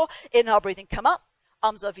floor. Inhale, breathing, come up.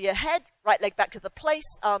 Arms over your head, right leg back to the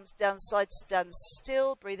place, arms down, side, stand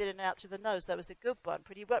still, breathe in and out through the nose. That was the good one.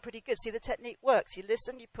 Pretty good. See, the technique works. You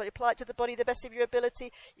listen, you apply it to the body the best of your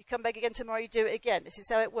ability. You come back again tomorrow, you do it again. This is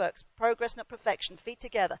how it works. Progress, not perfection. Feet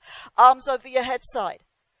together. Arms over your head side.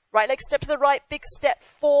 Right leg step to the right, big step,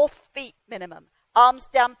 4 feet minimum. Arms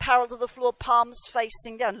down, parallel to the floor, palms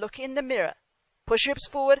facing down. Look in the mirror. Push your hips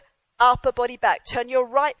forward, upper body back. Turn your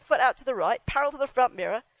right foot out to the right, parallel to the front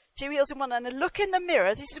mirror. Two heels in one line, and look in the mirror.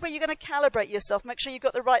 This is where you're going to calibrate yourself. Make sure you've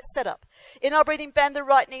got the right setup. Inhale, breathing, bend the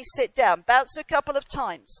right knee, sit down. Bounce a couple of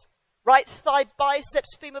times. Right thigh,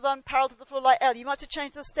 biceps, femur bone, parallel to the floor like L. You might have to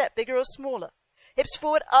change the step, bigger or smaller. Hips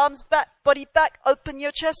forward, arms back, body back. Open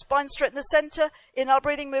your chest, spine straight in the center. Inhale,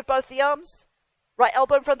 breathing, move both the arms. Right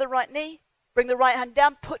elbow in front of the right knee. Bring the right hand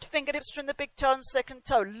down. Put fingertips between the big toe and second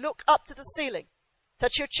toe. Look up to the ceiling.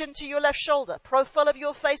 Touch your chin to your left shoulder. Profile of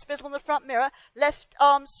your face visible in the front mirror. Left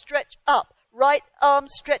arm stretch up. Right arm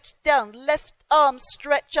stretch down. Left arm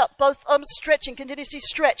stretch up. Both arms stretching. Continuously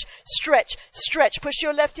stretch, stretch, stretch. Push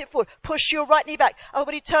your left hip forward. Push your right knee back. Upper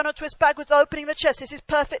body turn or twist backwards, opening the chest. This is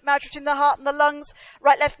perfect marriage between the heart and the lungs.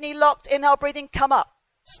 Right left knee locked. Inhale, breathing, come up.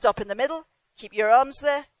 Stop in the middle. Keep your arms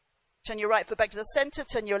there. Turn your right foot back to the center.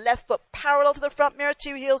 Turn your left foot parallel to the front mirror.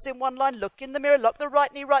 Two heels in one line. Look in the mirror. Lock the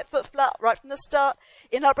right knee, right foot flat, right from the start.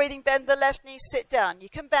 Inhale, breathing, bend the left knee, sit down. You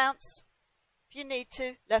can bounce if you need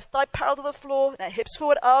to. Left thigh parallel to the floor. Now hips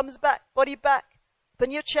forward, arms back, body back. Open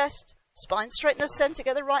your chest. Spine straight in the center.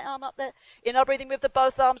 Get the right arm up there. Inhale, breathing, move the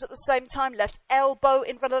both arms at the same time. Left elbow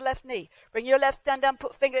in front of the left knee. Bring your left hand down.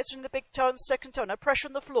 Put fingers in the big toe and second toe. No pressure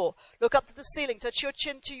on the floor. Look up to the ceiling. Touch your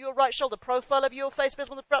chin to your right shoulder. Profile of your face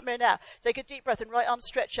visible in the front mirror now. Take a deep breath and right arm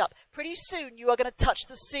stretch up. Pretty soon you are going to touch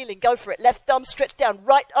the ceiling. Go for it. Left arm stretch down.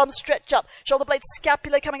 Right arm stretch up. Shoulder blades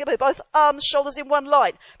scapula coming up. Both arms, shoulders in one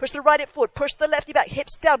line. Push the right hip forward. Push the lefty back.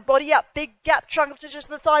 Hips down. Body up. Big gap. Trunk up to just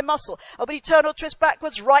the thigh muscle. Upper body turn or twist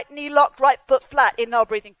backwards. Right knee locked. Right foot flat. Inhale,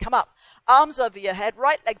 breathing, come up. Arms over your head,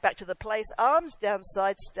 right leg back to the place, arms down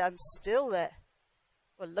side, stand still there.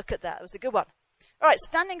 Well, look at that. That was the good one. All right,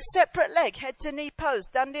 standing separate leg, head to knee pose,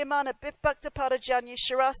 Dandiyamana Bipakta Padajanya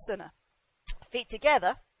Shavasana. Feet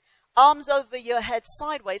together, arms over your head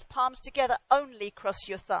sideways, palms together only, cross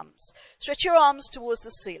your thumbs. Stretch your arms towards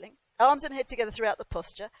the ceiling, arms and head together throughout the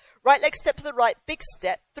posture. Right leg step to the right, big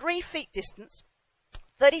step, 3 feet distance,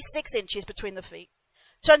 36 inches between the feet.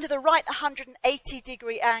 Turn to the right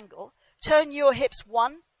 180-degree angle. Turn your hips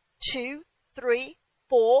 1, 2, 3,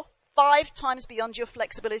 4, 5 times beyond your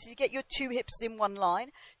flexibility to get your 2 hips in one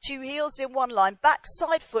line. 2 heels in one line. Back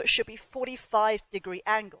side foot should be 45-degree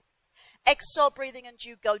angle. Exhale, breathing, and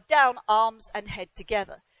you go down, arms and head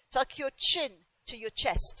together. Tuck your chin to your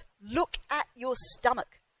chest. Look at your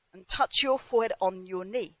stomach and touch your forehead on your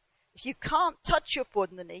knee. If you can't touch your foot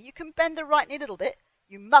and the knee, you can bend the right knee a little bit.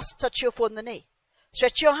 You must touch your foot and the knee.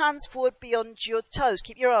 Stretch your hands forward beyond your toes.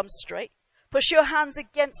 Keep your arms straight. Push your hands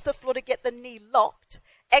against the floor to get the knee locked.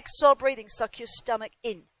 Exhale, breathing. Suck your stomach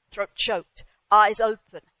in. Throat choked. Eyes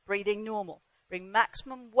open. Breathing normal. Bring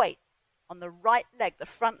maximum weight on the right leg, the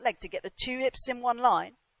front leg, to get the two hips in one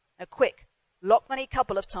line. Now quick. Lock the knee a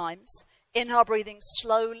couple of times. Inhale, breathing.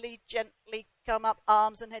 Slowly, gently come up.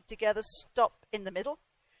 Arms and head together. Stop in the middle.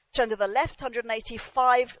 Turn to the left,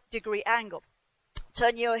 185-degree angle.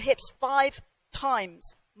 Turn your hips 5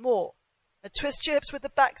 times more. Now twist your hips with the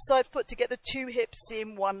backside foot to get the two hips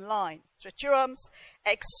in one line. Stretch your arms.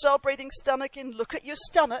 Exhale, breathing, stomach in. Look at your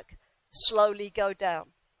stomach. Slowly go down.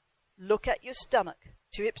 Look at your stomach.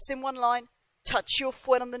 Two hips in one line. Touch your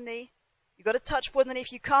foot on the knee. You've got to touch foot on the knee.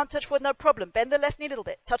 If you can't touch foot, no problem. Bend the left knee a little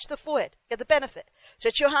bit. Touch the forehead. Get the benefit.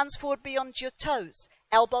 Stretch your hands forward beyond your toes.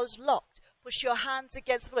 Elbows locked. Push your hands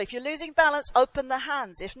against the floor. If you're losing balance, open the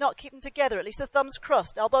hands. If not, keep them together. At least the thumbs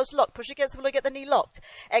crossed. Elbows locked. Push against the floor. Get the knee locked.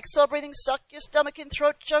 Exhale, breathing. Suck your stomach in.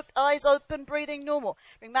 Throat choked. Eyes open. Breathing normal.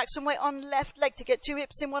 Bring maximum weight on left leg to get two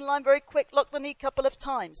hips in one line. Very quick. Lock the knee a couple of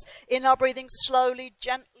times. Inhale, breathing. Slowly,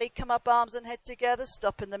 gently come up. Arms and head together.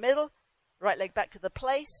 Stop in the middle. Right leg back to the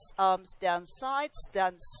place. Arms down side.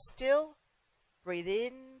 Stand still. Breathe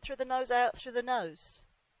in through the nose, out through the nose.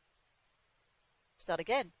 Start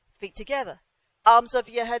again. Feet together. Arms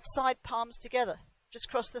over your head, side palms together.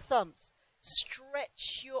 Just cross the thumbs.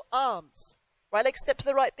 Stretch your arms. Right leg step to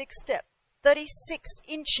the right, big step. 36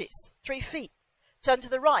 inches, 3 feet. Turn to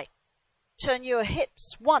the right. Turn your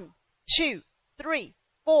hips. 1, 2, 3,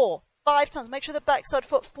 4, 5 times. Make sure the backside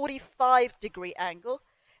foot, 45-degree angle.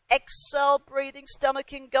 Exhale, breathing,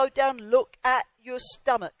 stomach in, go down. Look at your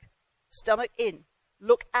stomach. Stomach in.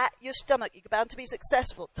 Look at your stomach. You're bound to be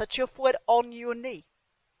successful. Touch your foot on your knee.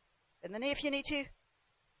 Bend the knee if you need to.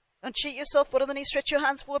 Don't cheat yourself. Foot on the knee. Stretch your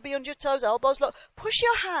hands forward beyond your toes. Elbows locked. Push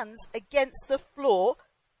your hands against the floor.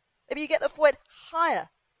 Maybe you get the forehead higher.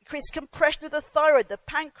 Increase compression of the thyroid, the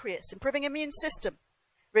pancreas, improving immune system.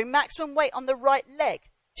 Bring maximum weight on the right leg.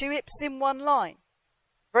 Two hips in one line.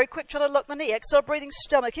 Very quick, try to lock the knee. Exhale, breathing,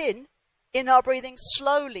 stomach in. Inhale, breathing,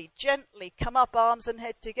 slowly, gently come up, arms and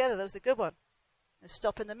head together. That was the good one. Now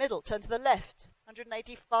stop in the middle. Turn to the left.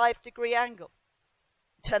 185-degree angle.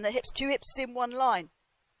 Turn the hips, two hips in one line.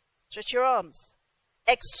 Stretch your arms.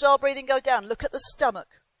 Exhale, breathing, go down. Look at the stomach.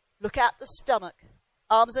 Look at the stomach.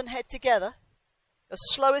 Arms and head together. As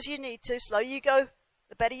slow as you need to. Slower you go,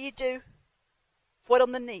 the better you do. Foot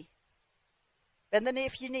on the knee. Bend the knee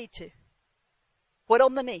if you need to. Foot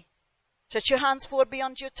on the knee. Stretch your hands forward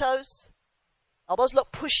beyond your toes. Elbows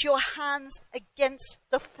locked. Push your hands against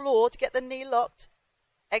the floor to get the knee locked.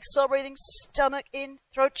 Exhale, breathing, stomach in,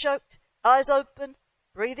 throat choked, eyes open.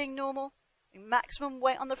 Breathing normal. Maximum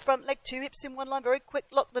weight on the front leg. Two hips in one line. Very quick.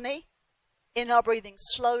 Lock the knee. Inhale, breathing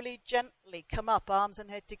slowly, gently. Come up. Arms and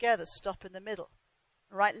head together. Stop in the middle.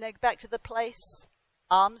 Right leg back to the place.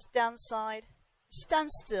 Arms down side.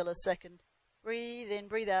 Stand still a second. Breathe in,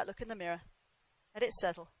 breathe out. Look in the mirror. Let it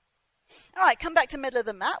settle. All right, come back to middle of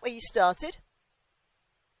the mat where you started.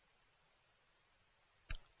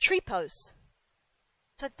 Tree pose.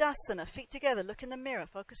 Tadasana. Feet together. Look in the mirror.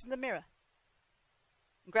 Focus in the mirror.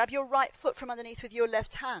 Grab your right foot from underneath with your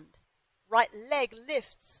left hand. Right leg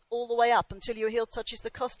lifts all the way up until your heel touches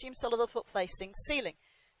the costume, sole of the foot facing ceiling.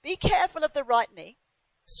 Be careful of the right knee.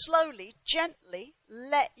 Slowly, gently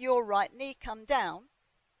let your right knee come down.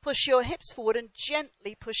 Push your hips forward and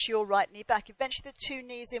gently push your right knee back. Eventually the two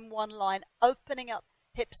knees in one line, opening up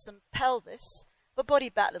hips and pelvis. But body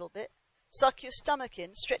back a little bit. Suck your stomach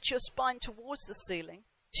in. Stretch your spine towards the ceiling.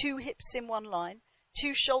 Two hips in one line.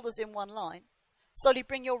 Two shoulders in one line. Slowly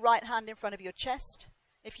bring your right hand in front of your chest.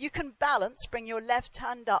 If you can balance, bring your left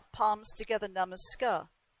hand up, palms together, namaskar.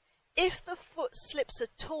 If the foot slips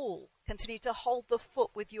at all, continue to hold the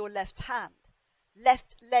foot with your left hand.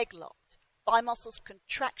 Left leg locked. Thigh muscles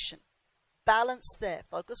contraction. Balance there.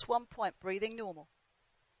 Focus one point. Breathing normal.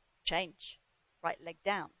 Change. Right leg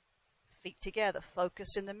down. Feet together.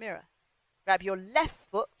 Focus in the mirror. Grab your left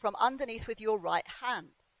foot from underneath with your right hand.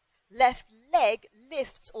 Left leg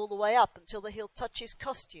lifts all the way up until the heel touches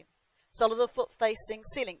costume. Sole of the foot facing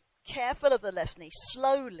ceiling. Careful of the left knee.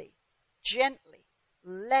 Slowly, gently,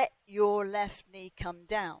 let your left knee come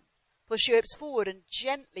down. Push your hips forward and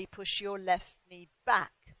gently push your left knee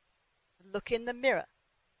back. Look in the mirror.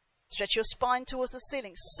 Stretch your spine towards the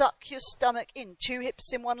ceiling. Suck your stomach in. Two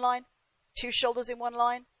hips in one line. Two shoulders in one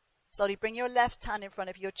line. Slowly bring your left hand in front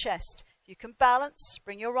of your chest. You can balance.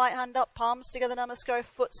 Bring your right hand up, palms together, namaskar.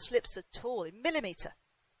 Foot slips at all, in millimeter.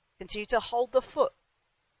 Continue to hold the foot.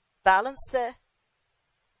 Balance there.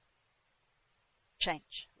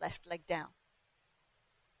 Change. Left leg down.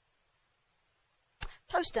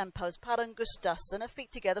 Toe stand pose, Padangustasana,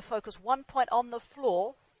 feet together, focus 1 point on the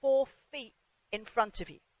floor, 4 feet in front of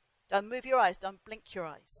you. Don't move your eyes, don't blink your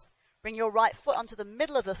eyes. Bring your right foot onto the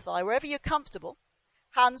middle of the thigh, wherever you're comfortable.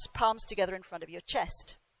 Hands, palms together in front of your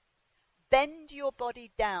chest. Bend your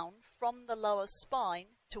body down from the lower spine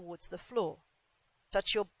towards the floor.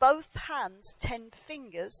 Touch your both hands, 10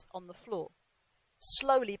 fingers on the floor.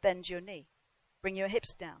 Slowly bend your knee. Bring your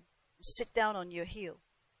hips down and sit down on your heel.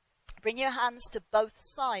 Bring your hands to both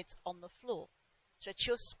sides on the floor. Stretch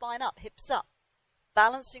your spine up, hips up.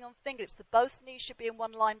 Balancing on fingertips. Both knees should be in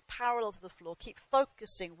one line parallel to the floor. Keep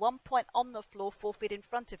focusing. 1 point on the floor, 4 feet in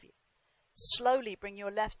front of you. Slowly bring your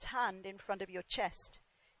left hand in front of your chest.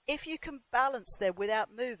 If you can balance there without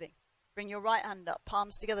moving, bring your right hand up,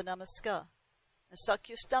 palms together, namaskar. And suck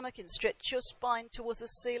your stomach in. Stretch your spine towards the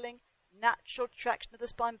ceiling. Natural traction of the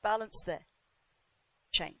spine, balance there.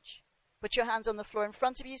 Change. Put your hands on the floor in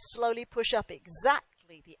front of you. Slowly push up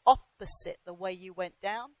exactly the opposite the way you went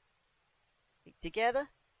down. Feet together.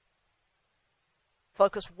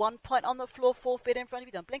 Focus 1 point on the floor, 4 feet in front of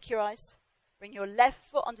you. Don't blink your eyes. Bring your left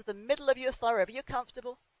foot onto the middle of your thigh, wherever you're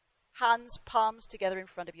comfortable. Hands, palms together in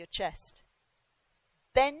front of your chest.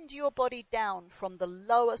 Bend your body down from the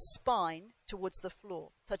lower spine towards the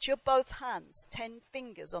floor. Touch your both hands, 10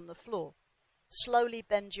 fingers on the floor. Slowly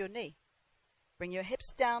bend your knee. Bring your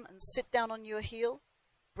hips down and sit down on your heel.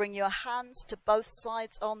 Bring your hands to both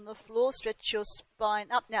sides on the floor. Stretch your spine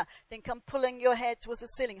up. Now, then come pulling your head towards the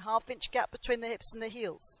ceiling. 1/2 inch gap between the hips and the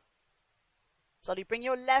heels. Slowly bring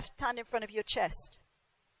your left hand in front of your chest.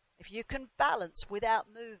 If you can balance without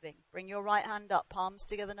moving, bring your right hand up. Palms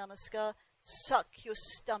together, namaskar. Suck your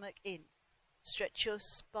stomach in. Stretch your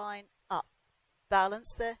spine up.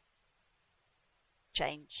 Balance there.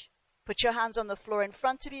 Change. Put your hands on the floor in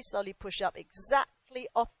front of you. Slowly push up exactly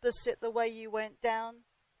opposite the way you went down.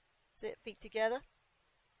 That's it. Feet together.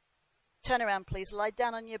 Turn around, please. Lie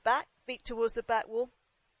down on your back. Feet towards the back wall.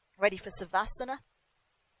 Ready for Savasana.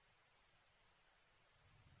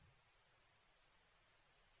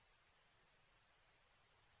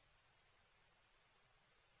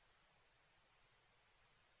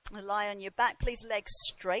 Lie on your back, please, legs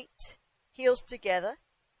straight, heels together.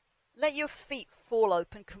 Let your feet fall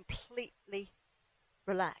open, completely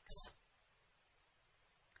relax.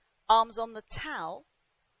 Arms on the towel,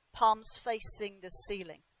 palms facing the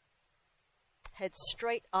ceiling. Head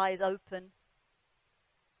straight, eyes open.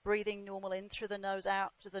 Breathing normal, in through the nose,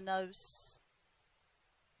 out through the nose.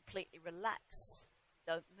 Completely relax,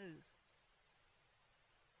 don't move.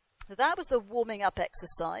 So that was the warming up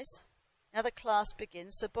exercise. Now the class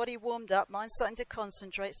begins, so body warmed up, mind starting to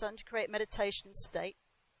concentrate, starting to create meditation state.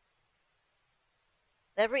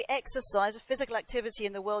 Every exercise or physical activity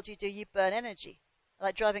in the world you do, you burn energy.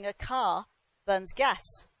 Like driving a car burns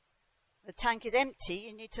gas. The tank is empty,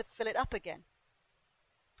 you need to fill it up again.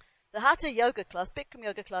 The Hatha Yoga class, Bikram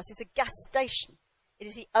Yoga class, is a gas station. It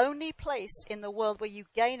is the only place in the world where you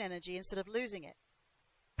gain energy instead of losing it.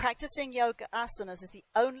 Practicing yoga asanas is the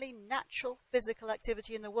only natural physical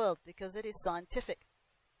activity in the world because it is scientific.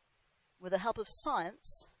 With the help of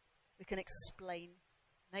science, we can explain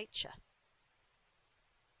nature.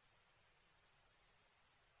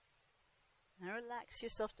 Now relax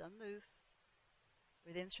yourself, don't move.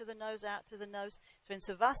 Breathe in through the nose, out through the nose. So in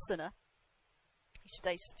Savasana, you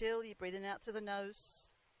stay still, you breathe in out through the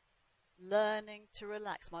nose, learning to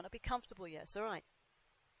relax. Might not be comfortable yet, it's all right.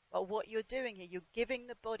 But what you're doing here, you're giving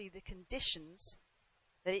the body the conditions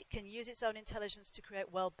that it can use its own intelligence to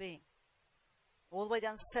create well-being. All the way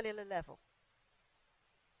down cellular level.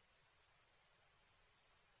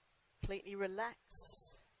 Completely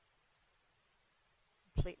relax.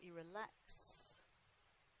 Completely relax.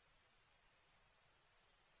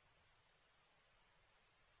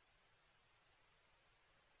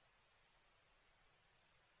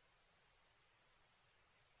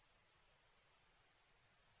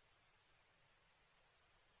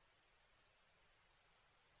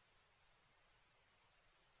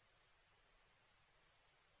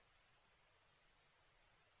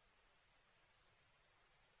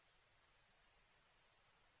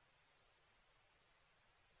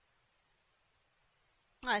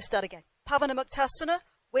 All right, start again. Pavanamuktasana,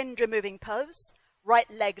 wind removing pose. Right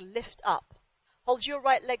leg lift up. Hold your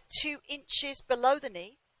right leg 2 inches below the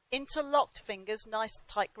knee. Interlocked fingers, nice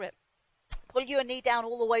tight grip. Pull your knee down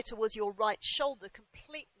all the way towards your right shoulder,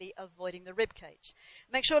 completely avoiding the rib cage.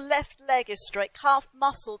 Make sure left leg is straight, calf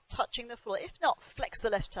muscle touching the floor. If not, flex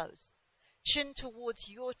the left toes. Chin towards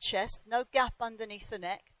your chest, no gap underneath the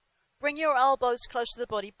neck. Bring your elbows close to the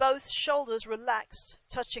body, both shoulders relaxed,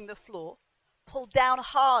 touching the floor. pull down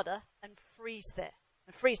harder and freeze there.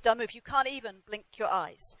 And freeze, don't move. You can't even blink your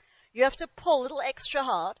eyes. You have to pull a little extra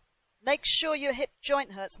hard. Make sure your hip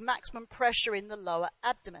joint hurts, maximum pressure in the lower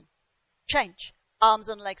abdomen. Change. Arms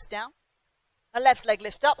and legs down. A left leg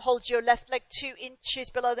lift up. Hold your left leg 2 inches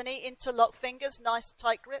below the knee. Interlock fingers. Nice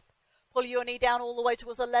tight grip. Pull your knee down all the way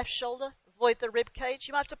towards the left shoulder. Avoid the rib cage.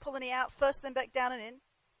 You might have to pull the knee out first, then back down and in.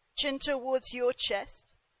 Chin towards your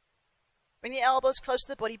chest. Bring the elbows close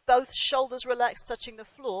to the body. Both shoulders relaxed, touching the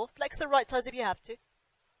floor. Flex the right toes if you have to.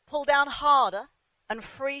 Pull down harder and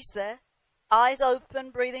freeze there. Eyes open,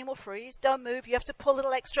 breathing will freeze. Don't move. You have to pull a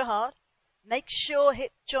little extra hard. Make sure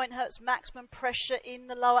hip joint hurts, maximum pressure in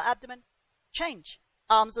the lower abdomen. Change.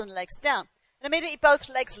 Arms and legs down. And immediately both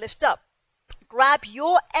legs lift up. Grab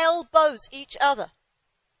your elbows each other.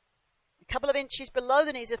 A couple of inches below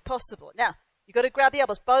the knees if possible. Now, you've got to grab the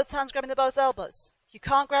elbows. Both hands grabbing the both elbows. If you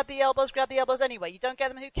can't grab the elbows anyway. You don't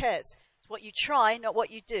get them, who cares? It's what you try, not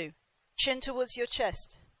what you do. Chin towards your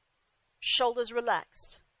chest. Shoulders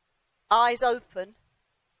relaxed. Eyes open.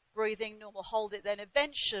 Breathing normal. Hold it then.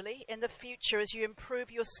 Eventually, in the future, as you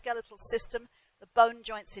improve your skeletal system, the bone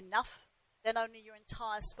joints enough, then only your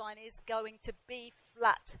entire spine is going to be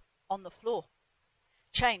flat on the floor.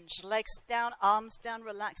 Change. Legs down, arms down,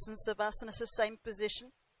 relax in Savasana. So same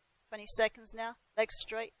position. 20 seconds now. Legs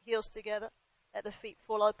straight, heels together. Let the feet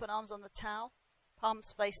fall open, arms on the towel.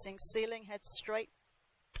 Palms facing ceiling, head straight.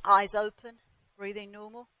 Eyes open, breathing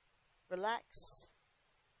normal. Relax.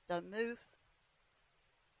 Don't move.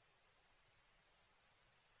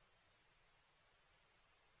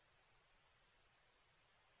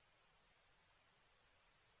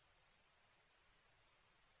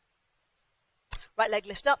 Right leg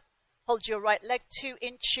lift up. Hold your right leg 2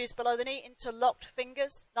 inches below the knee. Interlocked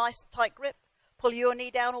fingers. Nice tight grip. Pull your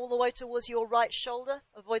knee down all the way towards your right shoulder.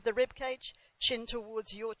 Avoid the rib cage. Chin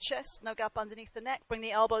towards your chest. No gap underneath the neck. Bring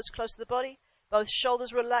the elbows close to the body. Both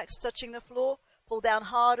shoulders relaxed, touching the floor. Pull down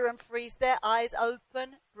harder and freeze there. Eyes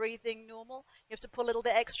open. Breathing normal. You have to pull a little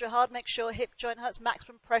bit extra hard. Make sure hip joint hurts.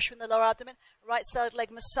 Maximum pressure in the lower abdomen. Right side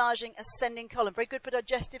leg massaging, ascending column. Very good for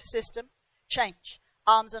digestive system. Change.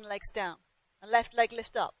 Arms and legs down. And left leg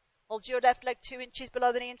lift up. Hold your left leg 2 inches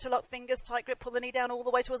below the knee. Interlock fingers. Tight grip. Pull the knee down all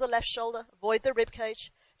the way towards the left shoulder. Avoid the rib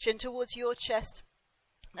cage. Chin towards your chest.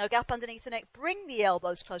 No gap underneath the neck. Bring the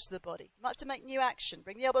elbows close to the body. You might have to make new action.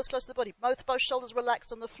 Bring the elbows close to the body. Both shoulders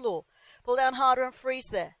relaxed on the floor. Pull down harder and freeze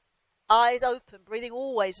there. Eyes open. Breathing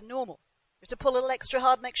always normal. You have to pull a little extra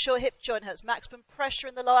hard. Make sure hip joint hurts. Maximum pressure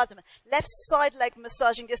in the lower abdomen. Left side leg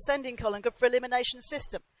massaging the ascending column. Good for elimination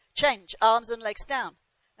system. Change. Arms and legs down.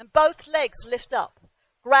 And both legs lift up.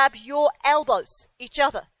 Grab your elbows, each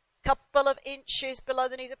other. Couple of inches below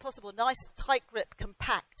the knees if possible. Nice tight grip,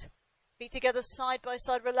 compact. Feet together side by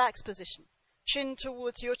side, relaxed position. Chin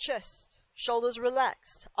towards your chest. Shoulders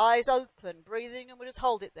relaxed. Eyes open. Breathing, and we'll just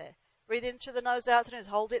hold it there. Breathe in through the nose, out through the nose.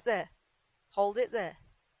 Hold it there. Hold it there.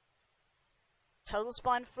 Total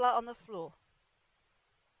spine flat on the floor.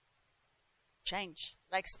 Change.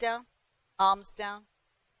 Legs down, arms down,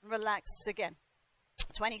 and relax again.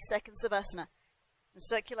 20 seconds of asana. And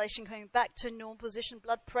circulation coming back to normal position.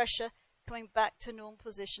 Blood pressure coming back to normal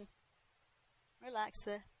position. Relax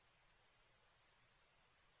there.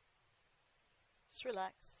 Just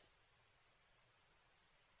relax.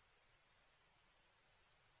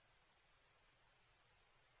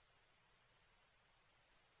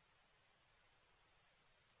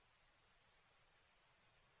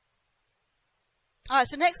 All right,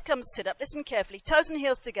 so next comes sit-up. Listen carefully. Toes and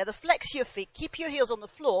heels together. Flex your feet. Keep your heels on the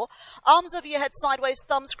floor. Arms over your head sideways.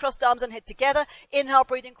 Thumbs crossed, arms and head together. Inhale,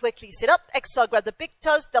 breathing quickly. Sit up. Exhale, grab the big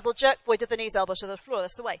toes. Double jerk. Void to the knees, elbows to the floor.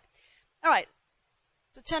 That's the way. All right.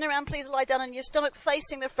 So turn around, please. Lie down on your stomach,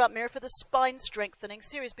 facing the front mirror for the spine strengthening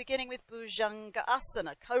series, beginning with Bhujanga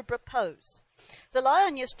Asana, Cobra Pose. So lie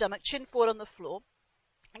on your stomach, chin forward on the floor.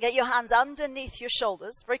 And get your hands underneath your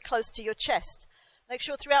shoulders, very close to your chest. Make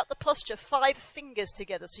sure throughout the posture, 5 fingers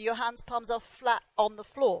together, so your hands' palms are flat on the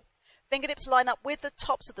floor. Fingertips line up with the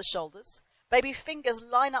tops of the shoulders. Baby fingers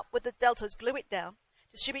line up with the deltoids, glue it down.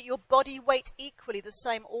 Distribute your body weight equally the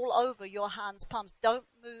same all over your hands' palms. Don't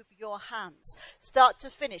move your hands. Start to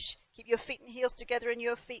finish. Keep your feet and heels together and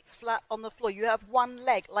your feet flat on the floor. You have one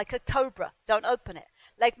leg like a cobra. Don't open it.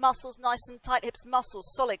 Leg muscles nice and tight. Hips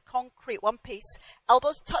muscles solid, concrete, one piece.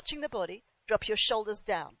 Elbows touching the body. Drop your shoulders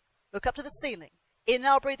down. Look up to the ceiling.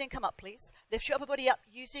 Inhale, breathing, come up, please. Lift your upper body up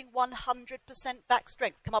using 100% back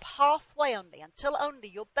strength. Come up halfway only, until only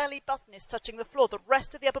your belly button is touching the floor, the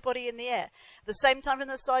rest of the upper body in the air. At the same time from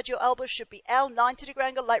the side, your elbows should be L, 90-degree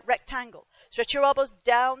angle, like rectangle. Stretch your elbows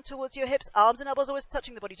down towards your hips, arms and elbows always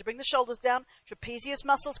touching the body to bring the shoulders down. Trapezius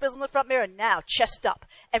muscles, on the front mirror. Now, chest up.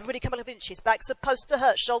 Everybody come up inches. Back supposed to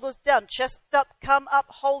hurt. Shoulders down. Chest up. Come up.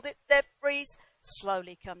 Hold it there. Freeze.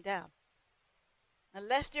 Slowly come down. Now,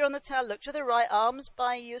 left ear on the towel, look to the right, arms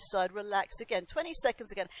by your side, relax again. 20 seconds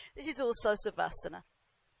again. This is also Savasana.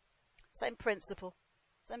 Same principle,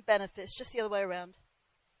 same benefits, just the other way around.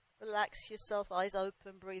 Relax yourself, eyes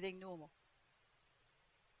open, breathing normal.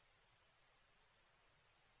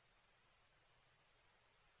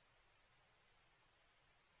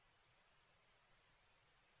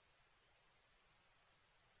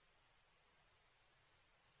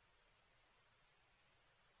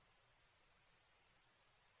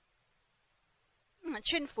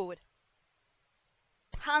 Chin forward.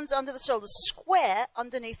 Hands under the shoulders, square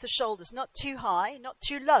underneath the shoulders, not too high, not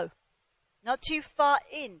too low, not too far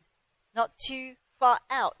in, not too far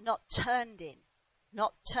out, not turned in,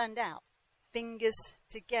 not turned out. Fingers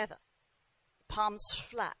together, palms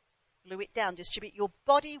flat, glue it down, distribute your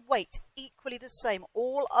body weight equally the same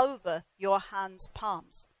all over your hands'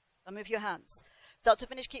 palms. Now move your hands. Start to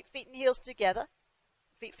finish, keep feet and heels together,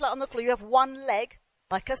 feet flat on the floor. You have one leg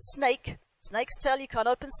like a snake. Snake's tail, you can't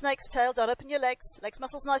open snake's tail. Don't open your legs. Legs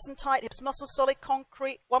muscles nice and tight. Hips muscles solid,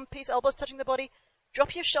 concrete. One piece, elbows touching the body.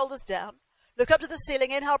 Drop your shoulders down. Look up to the ceiling.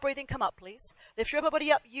 Inhale, breathing, come up, please. Lift your upper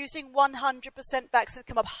body up using 100% back. So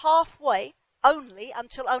come up halfway only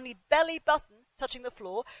until only belly button touching the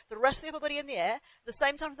floor. The rest of the upper body in the air. At the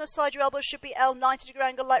same time from the side, your elbows should be L, 90-degree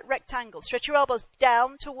angle, like rectangle. Stretch your elbows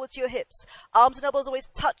down towards your hips. Arms and elbows always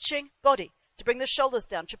touching body to bring the shoulders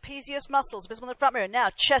down. Trapezius muscles visible in the front mirror. Now,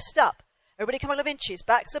 chest up. Everybody come up of inches.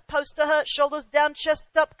 Back supposed to hurt. Shoulders down,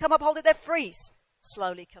 chest up. Come up, hold it there. Freeze.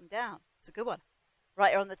 Slowly come down. It's a good one.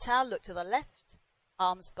 Right ear on the towel. Look to the left.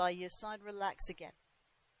 Arms by your side. Relax again.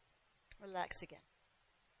 Relax again.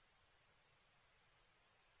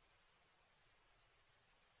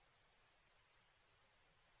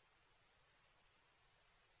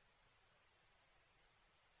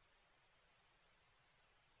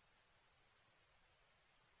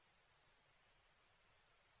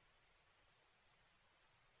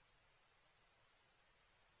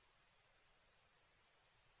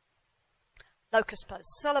 Locust pose,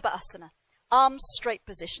 Salabhasana. Arms straight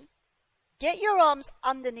position. Get your arms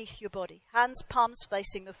underneath your body. Hands, palms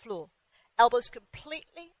facing the floor. Elbows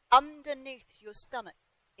completely underneath your stomach.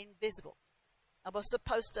 Invisible. Elbows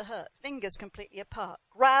supposed to hurt. Fingers completely apart.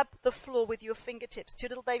 Grab the floor with your fingertips. Two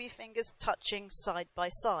little baby fingers touching side by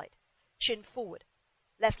side. Chin forward.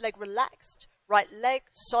 Left leg relaxed. Right leg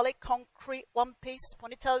solid, concrete, one piece.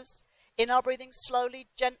 Pointed toes. Inhale, breathing slowly,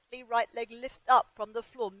 gently, right leg lift up from the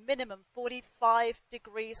floor, minimum 45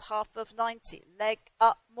 degrees, half of 90. Leg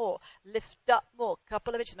up more, lift up more,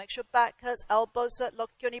 couple of inches. Make sure back hurts, elbows hurt,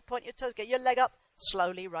 lock your knee, point your toes, get your leg up,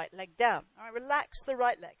 slowly right leg down. All right, relax the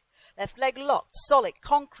right leg. Left leg locked, solid,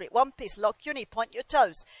 concrete, one piece, lock your knee, point your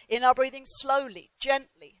toes. Inhale, breathing slowly,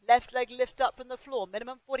 gently, left leg lift up from the floor,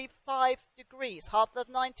 minimum 45 degrees, half of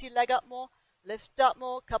 90, leg up more, lift up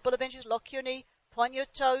more, couple of inches, lock your knee, point your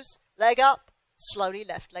toes, leg up, slowly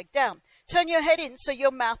left leg down. Turn your head in so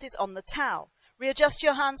your mouth is on the towel. Readjust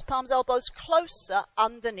your hands, palms, elbows closer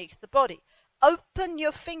underneath the body. Open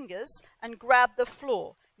your fingers and grab the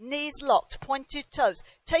floor. Knees locked, pointed toes.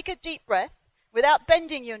 Take a deep breath. Without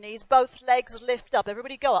bending your knees, both legs lift up.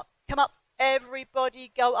 Everybody go up. Come up.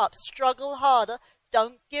 Everybody go up. Struggle harder.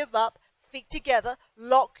 Don't give up. Feet together.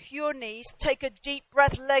 Lock your knees. Take a deep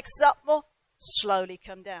breath. Legs up more. Slowly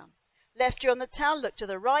come down. Left ear on the towel, look to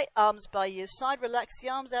the right, arms by your side, relax the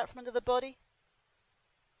arms out from under the body.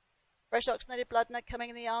 Fresh oxygenated blood now coming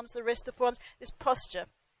in the arms, the wrists, the forearms. This posture,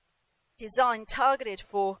 designed, targeted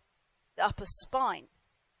for the upper spine.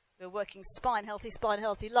 We're working spine,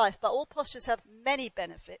 healthy life, but all postures have many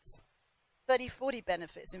benefits, 30, 40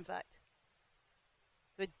 benefits in fact.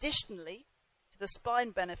 So additionally to the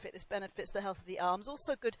spine benefit, this benefits the health of the arms,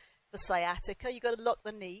 also good for sciatica. You've got to lock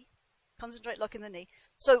the knee. Concentrate locking the knee.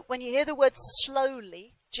 So when you hear the word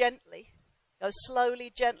slowly, gently, go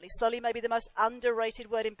slowly, gently. Slowly may be the most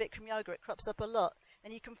underrated word in Bikram Yoga. It crops up a lot.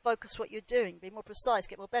 And you can focus what you're doing, be more precise,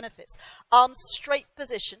 get more benefits. Arms straight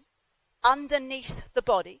position, underneath the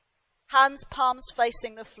body. Hands, palms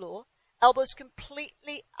facing the floor. Elbows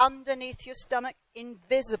completely underneath your stomach,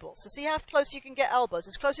 invisible. So see how close you can get elbows,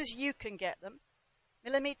 as close as you can get them.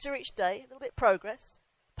 Millimeter each day, a little bit progress.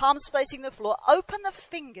 Palms facing the floor. Open the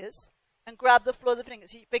fingers and grab the floor of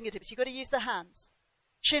the fingertips. You've got to use the hands.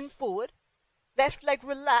 Chin forward, left leg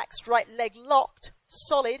relaxed, right leg locked,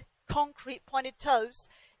 solid, concrete, pointed toes.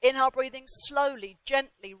 Inhale, breathing slowly,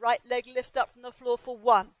 gently. Right leg lift up from the floor for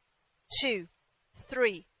 1, 2,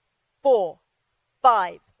 3, 4,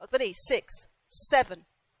 5. Lock the knees. 6, 7,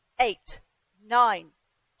 8, 9,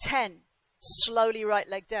 10. Slowly right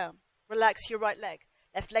leg down. Relax your right leg.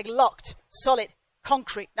 Left leg locked, solid,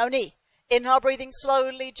 concrete, no knee. Inhale, breathing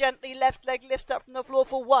slowly, gently. Left leg lift up from the floor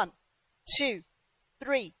for 1, 2,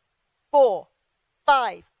 3, 4,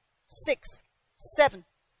 5, 6, 7,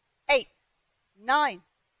 8, 9,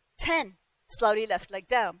 10. Slowly left leg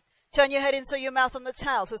down. Turn your head in so your mouth on the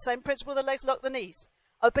towel. So same principle, the legs lock the knees.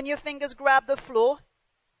 Open your fingers, grab the floor.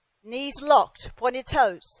 Knees locked, pointed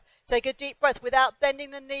toes. Take a deep breath without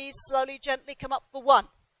bending the knees. Slowly, gently come up for 1,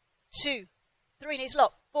 2, 3. Knees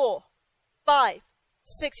locked. 4, 5,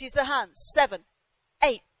 6. Use the hands. 7,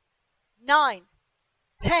 8, 9,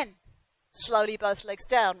 10. Slowly both legs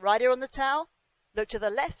down. Right ear on the towel. Look to the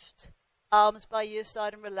left. Arms by your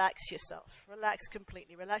side and relax yourself. Relax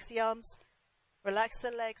completely. Relax the arms. Relax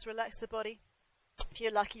the legs. Relax the body. If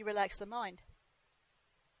you're lucky, relax the mind.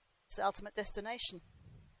 It's the ultimate destination.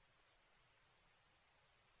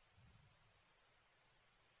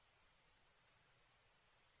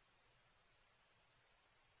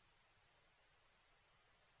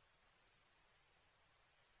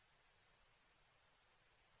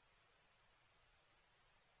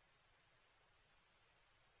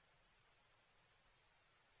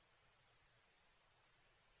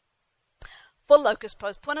 Full locust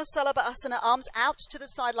pose. Purnasthalapadasana, arms out to the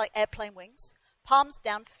side like airplane wings. Palms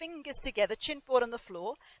down, fingers together, chin forward on the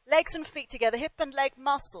floor. Legs and feet together, hip and leg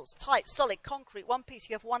muscles. Tight, solid, concrete, one piece.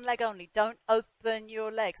 You have one leg only. Don't open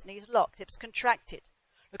your legs. Knees locked, hips contracted.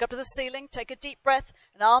 Look up to the ceiling, take a deep breath.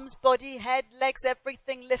 And arms, body, head, legs,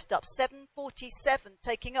 everything lift up. 747,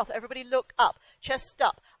 taking off. Everybody look up. Chest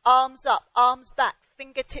up, arms back.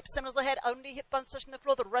 Fingertips, symbols of the head, only hip bones touching the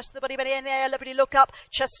floor. The rest of the body in the air. Everybody look up.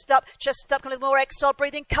 Chest up. Come a little more. Exhale,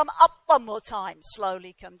 breathing. Come up one more time.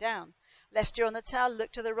 Slowly come down. Left ear on the towel.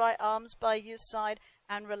 Look to the right. Arms by your side.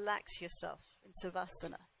 And relax yourself in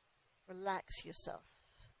Savasana. Relax yourself.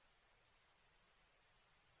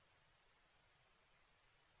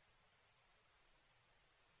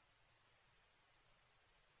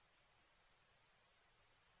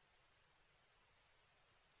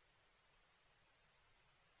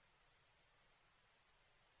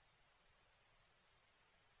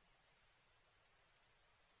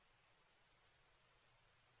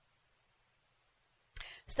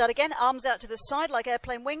 Start again, arms out to the side like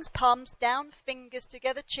airplane wings, palms down, fingers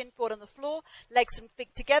together, chin forward on the floor, legs and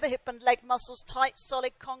feet together, hip and leg muscles tight,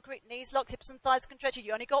 solid, concrete, knees locked, hips and thighs contracted.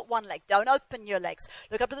 You only got one leg. Don't open your legs.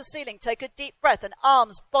 Look up to the ceiling. Take a deep breath and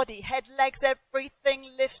arms, body, head, legs, everything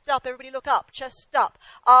lift up. Everybody look up. Chest up,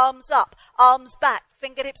 arms back.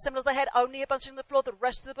 Fingertips, symbols of the head, only a bunch on the floor. The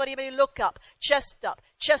rest of the body, maybe look up. Chest up.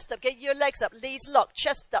 Get your legs up. Knees locked.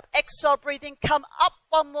 Chest up. Exhale, breathing. Come up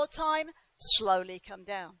one more time. Slowly come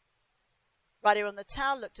down. Right ear on the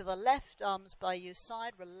towel, look to the left, arms by your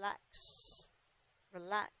side, relax,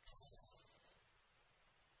 relax.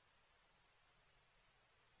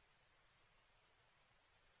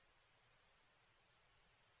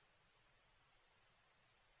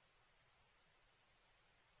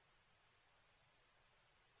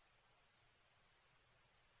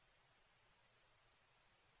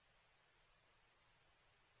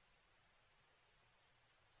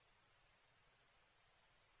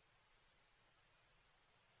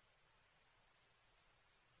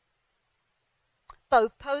 Bow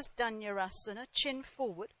pose, Dhanurasana, chin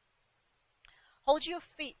forward. Hold your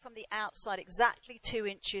feet from the outside exactly 2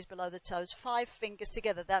 inches below the toes, 5 fingers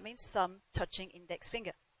together. That means thumb touching index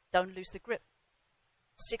finger. Don't lose the grip.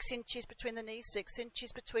 6 inches between the knees, 6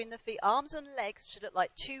 inches between the feet. Arms and legs should look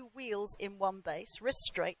like 2 wheels in one base. Wrists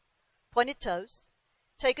straight, pointed toes.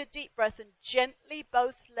 Take a deep breath and gently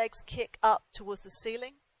both legs kick up towards the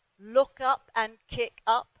ceiling. Look up and kick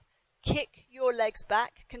up. Kick your legs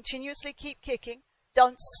back. Continuously keep kicking.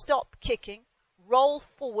 Don't stop kicking. Roll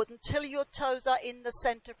forward until your toes are in the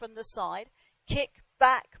center from the side. Kick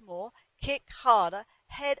back more. Kick harder.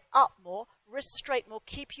 Head up more. Wrist straight more.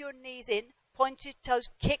 Keep your knees in. Pointed toes.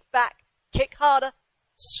 Kick back. Kick harder.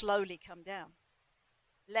 Slowly come down.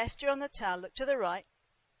 Left ear on the towel. Look to the right.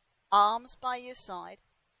 Arms by your side.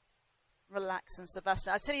 Relax and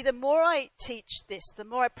Savasana. I tell you, the more I teach this, the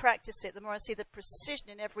more I practice it, the more I see the precision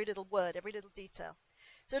in every little word, every little detail.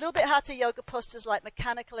 So a little bit hatha yoga postures like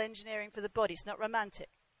mechanical engineering for the body. It's not romantic.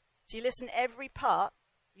 So you listen every part,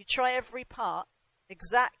 you try every part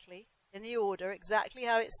exactly in the order, exactly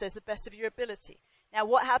how it says, the best of your ability. Now,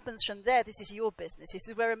 what happens from there, this is your business. This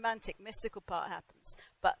is where romantic, mystical part happens.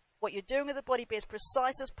 But what you're doing with the body, be as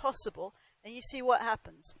precise as possible, and you see what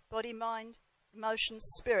happens. Body, mind, emotions,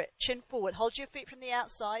 spirit. Chin forward. Hold your feet from the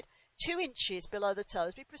outside, 2 inches below the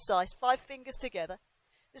toes. Be precise. 5 fingers together.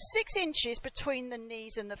 There's 6 inches between the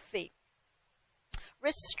knees and the feet.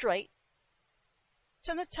 Wrists straight.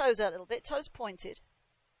 Turn the toes out a little bit, toes pointed.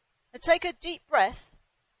 And take a deep breath,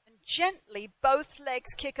 and gently both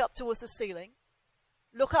legs kick up towards the ceiling.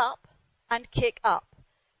 Look up and kick up.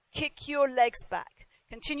 Kick your legs back.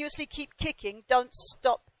 Continuously keep kicking. Don't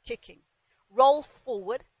stop kicking. Roll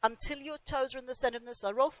forward until your toes are in the center of the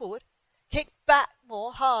side. Roll forward. Kick back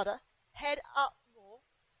more, harder. Head up more.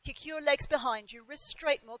 Kick your legs behind you. Wrist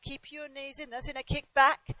straight more. Keep your knees in. That's in a kick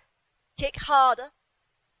back. Kick harder.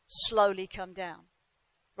 Slowly come down.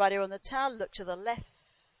 Right here on the towel, look to the left.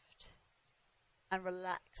 And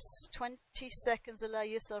relax. 20 seconds, allow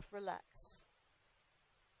yourself to relax.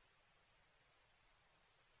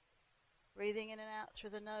 Breathing in and out through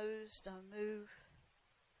the nose, don't move.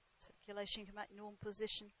 Circulation come back normal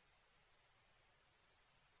position.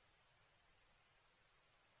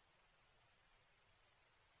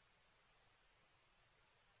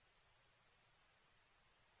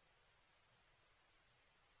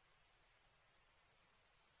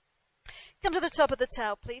 Come to the top of the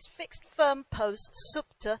towel, please. Fixed firm pose,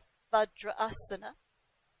 Supta Vajrasana.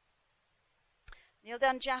 Kneel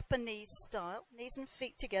down Japanese style, knees and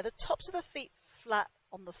feet together, tops of the feet flat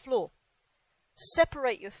on the floor.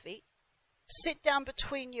 Separate your feet. Sit down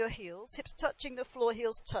between your heels, hips touching the floor,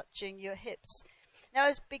 heels touching your hips. Now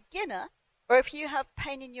as beginner, or if you have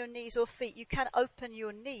pain in your knees or feet, you can open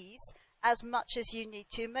your knees as much as you need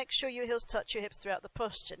to. Make sure your heels touch your hips throughout the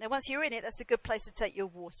posture. Now once you're in it, that's the good place to take your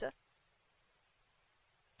water.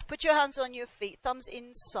 Put your hands on your feet, thumbs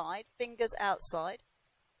inside, fingers outside.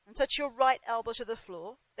 And touch your right elbow to the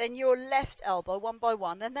floor, then your left elbow one by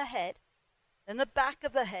one, then the head, then the back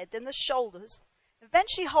of the head, then the shoulders.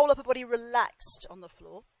 Eventually whole upper body relaxed on the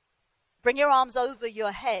floor. Bring your arms over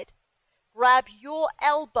your head. Grab your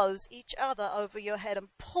elbows each other over your head and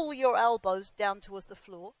pull your elbows down towards the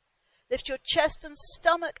floor. Lift your chest and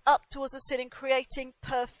stomach up towards the ceiling, creating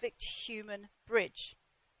perfect human bridge.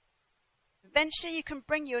 Eventually you can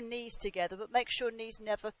bring your knees together, but make sure knees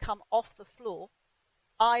never come off the floor.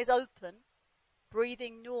 Eyes open,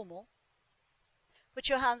 breathing normal. Put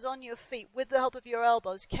your hands on your feet with the help of your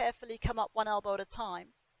elbows. Carefully come up one elbow at a time.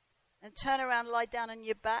 And turn around, lie down on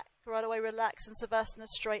your back. Right away, relax in Savasana,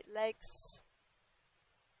 straight legs.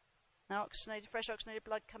 Now oxygenated, fresh oxygenated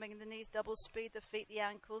blood coming in the knees, double speed, the feet, the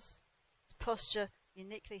ankles. This posture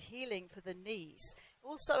uniquely healing for the knees. It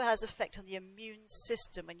also has effect on the immune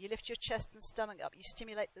system. When you lift your chest and stomach up, you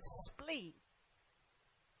stimulate the spleen.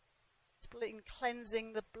 Spleen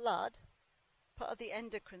cleansing the blood, part of the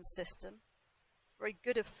endocrine system. Very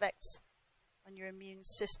good effects on your immune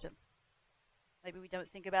system. Maybe we don't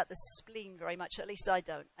think about the spleen very much, at least I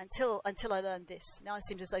don't, until I learned this. Now I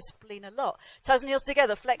seem to say spleen a lot. Toes and heels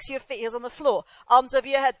together, flex your feet, heels on the floor. Arms over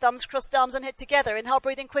your head, thumbs crossed, arms and head together. Inhale,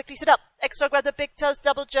 breathing quickly, sit up. Exhale, grab the big toes,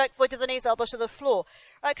 double jerk, foot to the knees, elbows to the floor.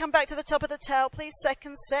 All right, come back to the top of the towel, please.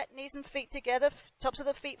 Second set, knees and feet together, tops of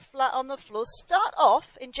the feet flat on the floor. Start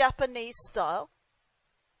off in Japanese style.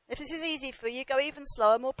 If this is easy for you, go even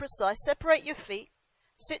slower, more precise. Separate your feet.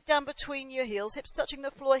 Sit down between your heels, hips touching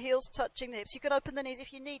the floor, heels touching the hips. You can open the knees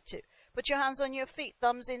if you need to. Put your hands on your feet,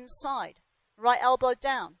 thumbs inside. Right elbow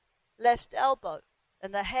down, left elbow.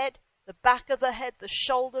 And the head, the back of the head, the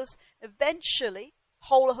shoulders. Eventually,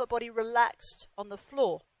 whole of her body relaxed on the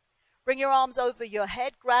floor. Bring your arms over your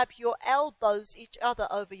head. Grab your elbows each other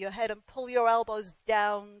over your head and pull your elbows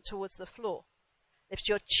down towards the floor. Lift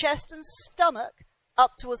your chest and stomach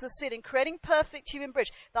up towards the ceiling, creating perfect human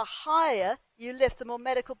bridge. The higher you lift, the more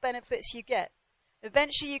medical benefits you get.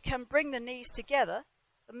 Eventually you can bring the knees together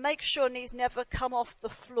and make sure knees never come off the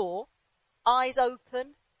floor. Eyes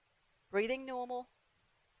open, breathing normal.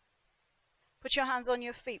 Put your hands on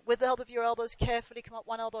your feet. With the help of your elbows, carefully come up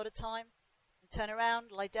one elbow at a time. And turn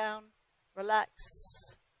around, lie down,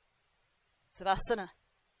 relax. Savasana,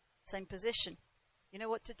 same position. You know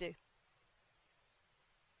what to do.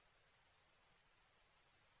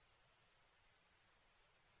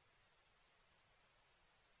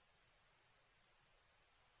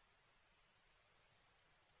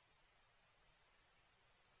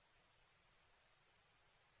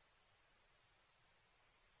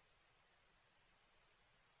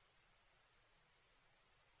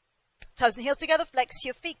 Toes and heels together, flex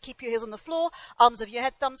your feet, keep your heels on the floor, arms over your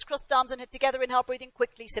head, thumbs crossed, arms and head together, inhale, breathing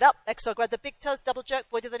quickly, sit up, exhale, grab the big toes, double jerk,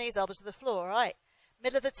 forward to the knees, elbows to the floor, all right.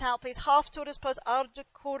 Middle of the towel, please. Half tortoise pose, Ardha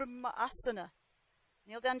Kurma Asana.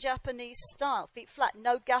 Kneel down Japanese style. Feet flat,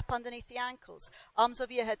 no gap underneath the ankles. Arms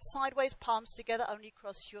over your head sideways, palms together, only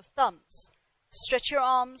cross your thumbs. Stretch your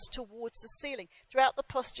arms towards the ceiling. Throughout the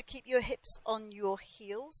posture, keep your hips on your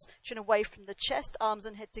heels. Chin away from the chest, arms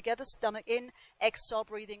and head together, stomach in. Exhale,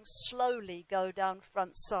 breathing slowly, go down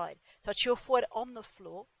front side. Touch your foot on the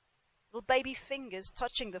floor. Little baby fingers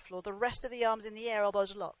touching the floor. The rest of the arms in the air,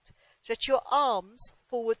 elbows locked. Stretch your arms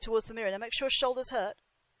forward towards the mirror. Now make sure shoulders hurt.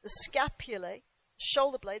 The scapulae,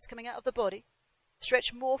 shoulder blades coming out of the body.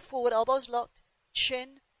 Stretch more forward, elbows locked.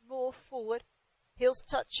 Chin more forward. Heels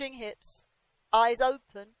touching hips. Eyes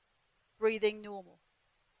open, breathing normal.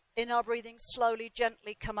 Inhale, breathing slowly,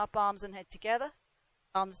 gently, come up, arms and head together.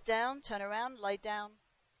 Arms down, turn around, lay down.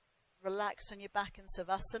 Relax on your back in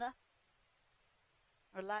Savasana.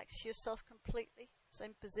 Relax yourself completely,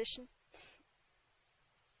 same position.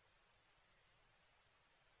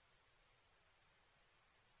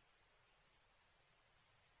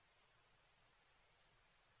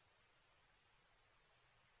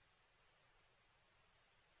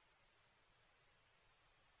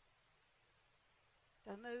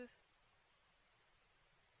 Don't move.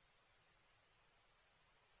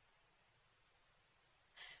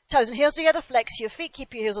 Toes and heels together, flex your feet,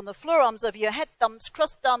 keep your heels on the floor, arms over your head, thumbs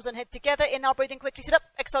crossed, arms and head together. Inhale, breathing quickly, sit up.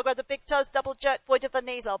 Exhale, grab the big toes, double jerk, void of the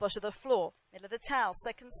knees, elbows to the floor. Middle of the towel,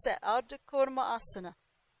 second set, Ardha Kurma Asana.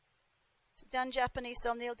 Sit down Japanese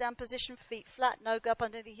style, kneel down position, feet flat, no gap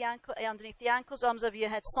underneath the ankles, arms over your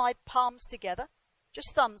head, side palms together.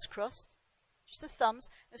 Just thumbs crossed, just the thumbs.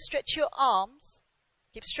 And stretch your arms.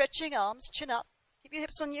 Keep stretching arms, chin up. Keep your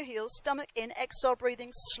hips on your heels, stomach in. Exhale, breathing,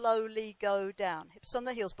 slowly go down. Hips on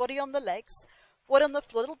the heels, body on the legs. Forward on the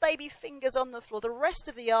floor, little baby fingers on the floor. The rest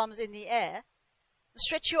of the arms in the air. And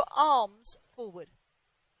stretch your arms forward.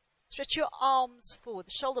 Stretch your arms forward,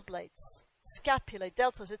 the shoulder blades, scapula,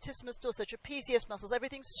 deltoids, latissimus dorsi, trapezius muscles.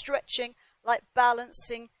 Everything stretching like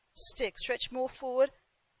balancing sticks. Stretch more forward,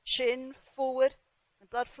 chin forward. And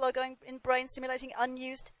blood flow going in brain, stimulating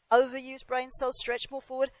unused, overused brain cells. Stretch more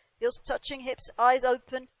forward. Heels touching hips, eyes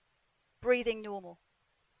open. Breathing normal.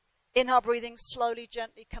 Inhale, breathing slowly,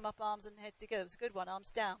 gently. Come up, arms and head together. It was a good one. Arms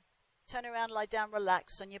down. Turn around, lie down,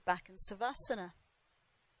 relax on your back in Savasana.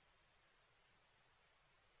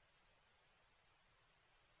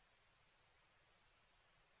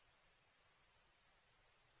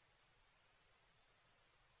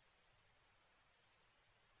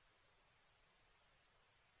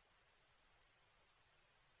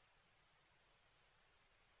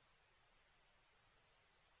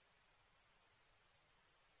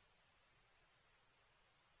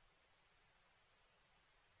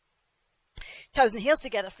 Toes and heels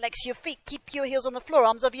together. Flex your feet. Keep your heels on the floor.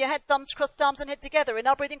 Arms over your head. Thumbs crossed, arms and head together.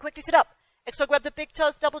 Inhale, breathing quickly. Sit up. Exhale, grab the big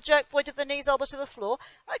toes. Double jerk. Void of the knees. Elbows to the floor.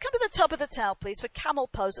 All right, come to the top of the towel, please, for camel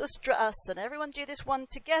pose. Ustrasana. Everyone do this one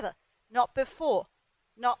together. Not before.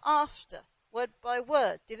 Not after. Word by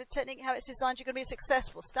word. Do the technique how it's designed. You're going to be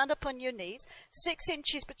successful. Stand up on your knees. 6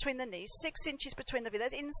 inches between the knees. 6 inches between the feet.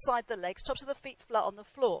 That's inside the legs. Tops of the feet flat on the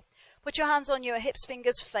floor. Put your hands on your hips.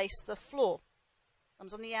 Fingers face the floor.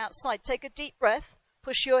 Thumbs on the outside. Take a deep breath.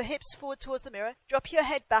 Push your hips forward towards the mirror. Drop your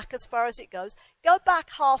head back as far as it goes. Go back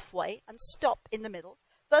halfway and stop in the middle.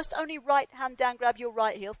 First, only right hand down, grab your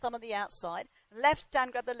right heel, thumb on the outside. Left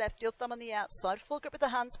hand, grab the left heel, thumb on the outside. Full grip with the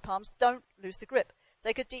hands, palms. Don't lose the grip.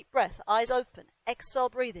 Take a deep breath. Eyes open. Exhale,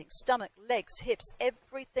 breathing. Stomach, legs, hips,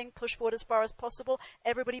 everything push forward as far as possible.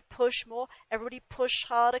 Everybody push more. Everybody push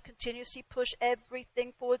harder. Continuously push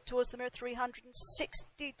everything forward towards the mirror.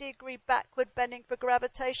 360-degree backward bending for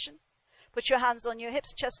gravitation. Put your hands on your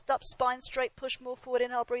hips, chest up, spine straight, push more forward,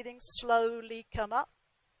 inhale, breathing, slowly come up.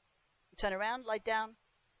 Turn around, lie down,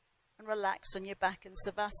 and relax on your back in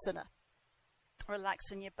Savasana.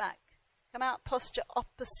 Relax on your back. Come out, posture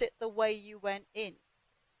opposite the way you went in.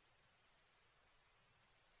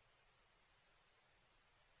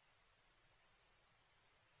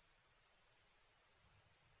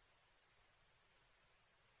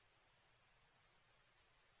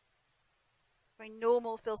 Very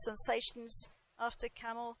normal, feel sensations after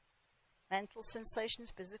camel, mental sensations,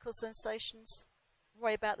 physical sensations. Don't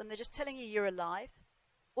worry about them, they're just telling you you're alive.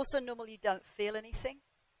 Also normal, you don't feel anything.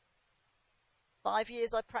 5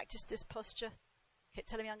 years I practiced this posture. Kept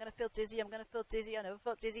telling me I'm going to feel dizzy, I'm going to feel dizzy. I never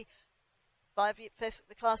felt dizzy.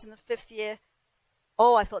 The class in the 5th year,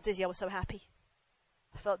 oh, I felt dizzy, I was so happy.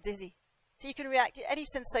 I felt dizzy. So you can react, any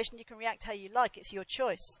sensation, you can react how you like. It's your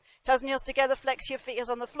choice. Toes and heels together, flex your feet, heels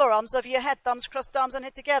on the floor, arms over your head, thumbs crossed, arms and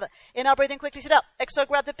head together. Inhale, breathing quickly, sit up. Exhale,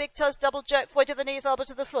 grab the big toes, double jerk, void to the knees, elbow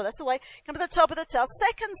to the floor. That's the way. Come to the top of the towel.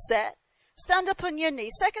 Second set, Stand up on your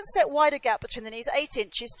knees. Second set, wider gap between the knees, 8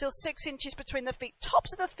 inches, still 6 inches between the feet.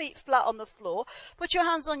 Tops of the feet flat on the floor. Put your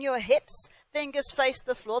hands on your hips, fingers face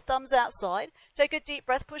the floor, thumbs outside. Take a deep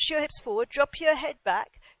breath, push your hips forward, drop your head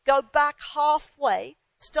back, go back halfway,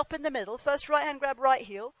 stop in the middle. First right hand grab right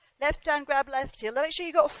heel, left hand grab left heel. Make sure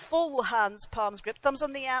you got full hands, palms grip, thumbs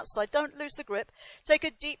on the outside. Don't lose the grip. Take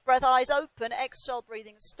a deep breath, eyes open, exhale,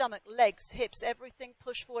 breathing, stomach, legs, hips, everything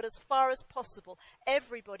push forward as far as possible.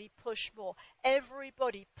 Everybody push more.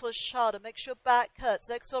 Everybody push harder. Make sure back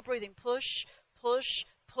hurts. Exhale, breathing, push, push,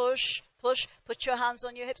 push, push. Put your hands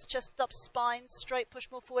on your hips, chest up, spine straight, push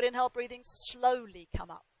more forward. Inhale, breathing, slowly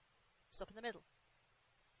come up. Stop in the middle.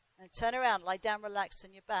 And turn around, lie down, relax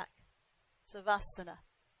on your back. Savasana.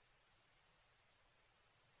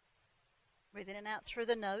 Breathe in and out through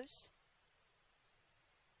the nose.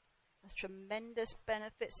 There's tremendous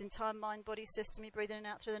benefits in time, mind, body system. You breathe in and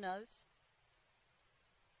out through the nose.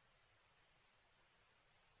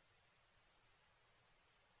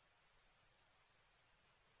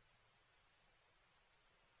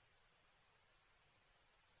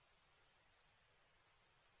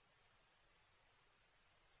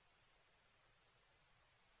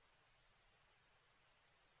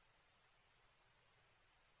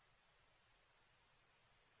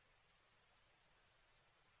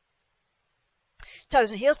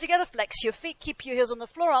 Toes and heels together, flex your feet, keep your heels on the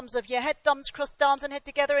floor, arms over your head, thumbs crossed, arms and head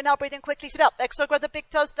together. Inhale, breathe in quickly, sit up. Exhale, grab the big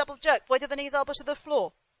toes, double jerk, void of the knees, elbows to the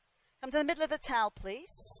floor. Come to the middle of the towel, please.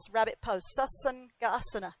 Rabbit pose,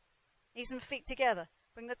 Sasangasana. Knees and feet together.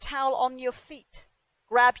 Bring the towel on your feet.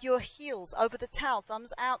 Grab your heels over the towel,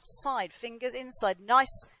 thumbs outside, fingers inside.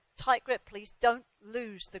 Nice, tight grip, please don't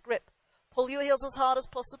lose the grip. Pull your heels as hard as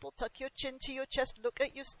possible. Tuck your chin to your chest. Look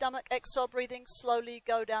at your stomach. Exhale, breathing. Slowly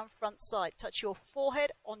go down front side. Touch your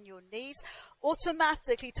forehead on your knees.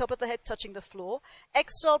 Automatically top of the head touching the floor.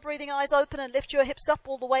 Exhale, breathing. Eyes open and lift your hips up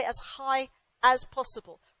all the way as high as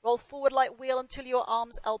possible. Roll forward like wheel until your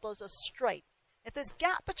arms, elbows are straight. If there's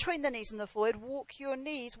gap between the knees and the forehead, walk your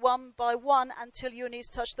knees one by one until your knees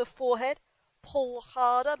touch the forehead. Pull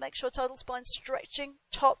harder. Make sure total spine stretching.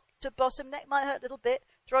 Top to bottom. Neck might hurt a little bit.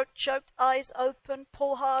 Throat choked, eyes open,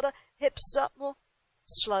 pull harder, hips up more.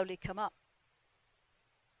 Slowly come up.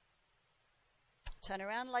 Turn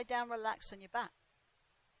around, lie down, relax on your back.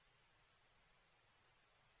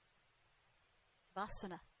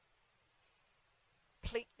 Savasana.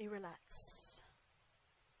 Completely relax.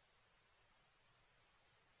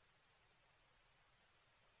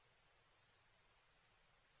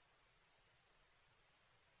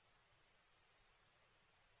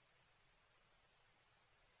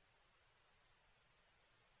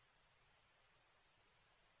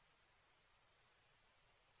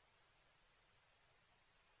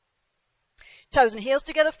 Toes and heels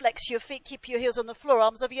together, flex your feet, keep your heels on the floor,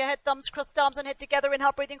 arms over your head, thumbs crossed, arms and head together.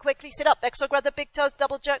 Inhale, breathing quickly, sit up. Exhale, grab the big toes,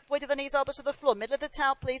 double jerk, void of the knees, elbows to the floor. Middle of the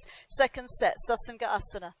towel, please. Second set,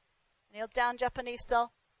 Sasangasana. Kneel down, Japanese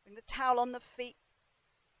style. Bring the towel on the feet.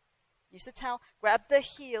 Use the towel. Grab the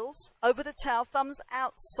heels over the towel, thumbs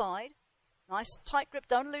outside. Nice tight grip,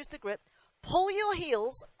 don't lose the grip. Pull your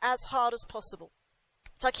heels as hard as possible.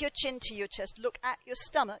 Tuck your chin to your chest, look at your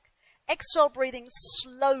stomach. Exhale, breathing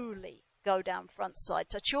slowly. Go down front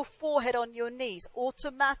side. Touch your forehead on your knees.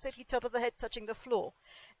 Automatically top of the head touching the floor.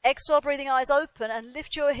 Exhale, breathing, eyes open and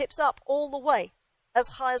lift your hips up all the way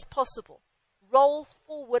as high as possible. Roll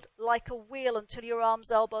forward like a wheel until your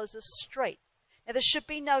arms, elbows are straight. Now there should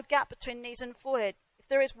be no gap between knees and forehead. If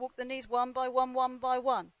there is, walk the knees one by one, one by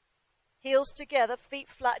one. Heels together, feet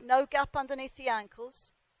flat, no gap underneath the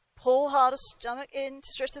ankles. Pull harder, stomach in,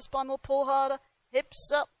 stretch the spine more, pull harder.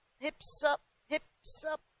 Hips up, hips up, hips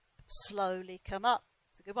up. Slowly come up.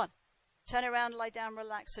 It's a good one. Turn around, lie down,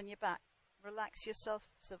 relax on your back. Relax yourself,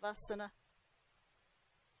 Savasana.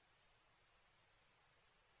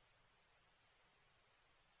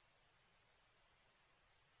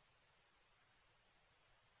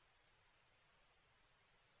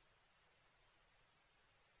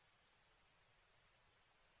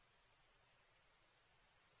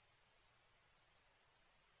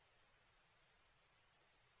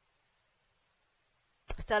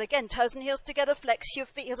 Start again. Toes and heels together. Flex your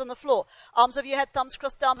feet, heels on the floor. Arms over your head, thumbs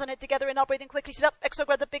crossed, arms and head together. Inhale, breathing quickly. Sit up. Exhale,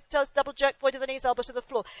 grab the big toes. Double jerk. Void of the knees, elbows to the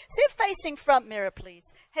floor. Sit facing front mirror,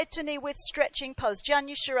 please. Head to knee with stretching pose.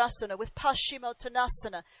 Janushirasana with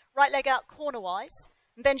Paschimottanasana. Right leg out cornerwise.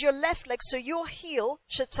 And bend your left leg so your heel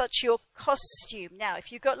should touch your costume. Now,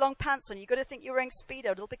 if you've got long pants on, you've got to think you're wearing Speedo, a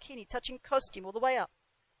little bikini, touching costume all the way up.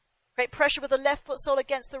 Create pressure with the left foot sole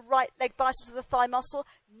against the right leg, biceps of the thigh muscle.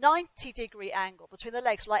 90-degree angle between the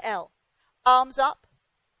legs like L. Arms up,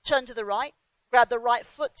 turn to the right, Grab the right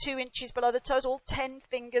foot 2 inches below the toes, all 10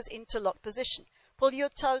 fingers interlocked position. Pull your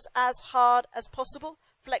toes as hard as possible.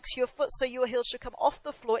 Flex your foot so your heel should come off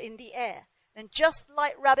the floor in the air. Then just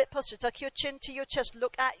like rabbit posture, tuck your chin to your chest,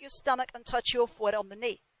 look at your stomach and touch your forehead on the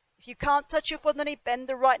knee. If you can't touch your foot on the knee, bend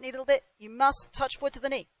the right knee a little bit. You must touch foot to the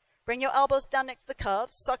knee. Bring your elbows down next to the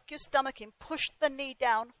calves. Suck your stomach in. Push the knee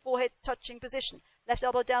down. Forehead touching position. Left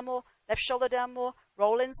elbow down more. Left shoulder down more.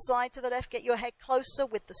 Roll inside to the left. Get your head closer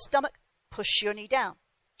with the stomach. Push your knee down.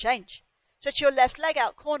 Change. Stretch your left leg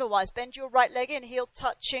out corner-wise. Bend your right leg in. Heel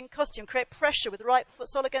touching costume. Create pressure with the right foot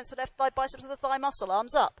sole against the left thigh. Biceps of the thigh muscle.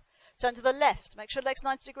 Arms up. Turn to the left. Make sure leg's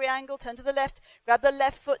 90-degree angle. Turn to the left. Grab the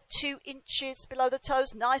left foot 2 inches below the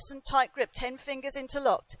toes. Nice and tight grip. 10 fingers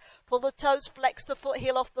interlocked. Pull the toes. Flex the foot.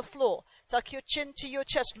 Heel off the floor. Tuck your chin to your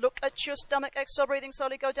chest. Look at your stomach. Exhale, breathing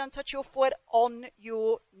slowly. Go down. Touch your forehead on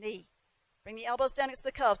your knee. Bring the elbows down next to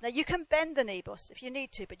the calves. Now you can bend the knee, boss, if you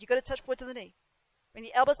need to, but you've got to touch forward to the knee. Bring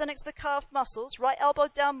the elbows down next to the calf muscles. Right elbow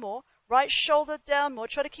down more. Right shoulder down more.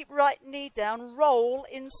 Try to keep right knee down. Roll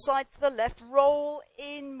inside to the left. Roll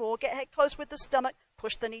in more. Get head close with the stomach.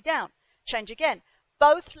 Push the knee down. Change again.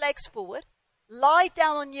 Both legs forward. Lie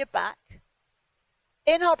down on your back.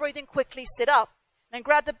 Inhale, breathing quickly. Sit up. Then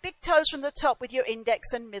grab the big toes from the top with your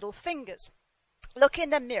index and middle fingers. Look in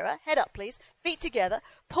the mirror. Head up, please. Feet together.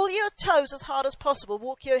 Pull your toes as hard as possible.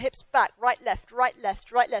 Walk your hips back. Right, left, right,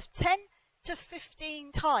 left, right, left. 10 to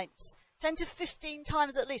 15 times. 10 to 15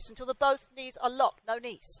 times at least until the both knees are locked. No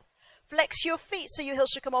knees. Flex your feet so your heels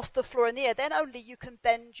should come off the floor in the air. Then only you can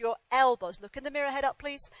bend your elbows. Look in the mirror. Head up,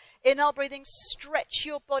 please. Inhale, breathing. Stretch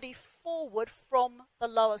your body forward from the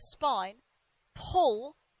lower spine.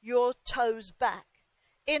 Pull your toes back.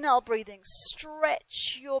 Inhale, breathing.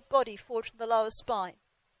 Stretch your body forward from the lower spine.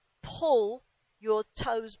 Pull your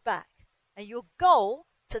toes back. And your goal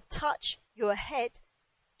to touch your head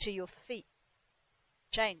to your feet.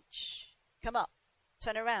 Change. Come up.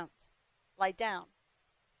 Turn around. Lie down.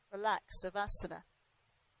 Relax. Savasana.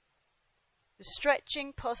 The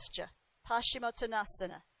stretching posture.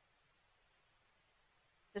 Paschimottanasana.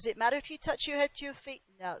 Does it matter if you touch your head to your feet?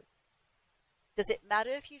 No. Does it matter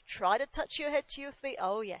if you try to touch your head to your feet?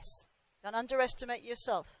 Oh, yes. Don't underestimate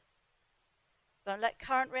yourself. Don't let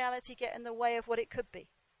current reality get in the way of what it could be.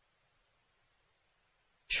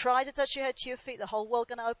 Try to touch your head to your feet. The whole world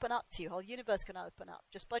going to open up to you. The whole universe going to open up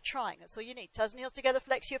just by trying. That's all you need. Toes and heels together.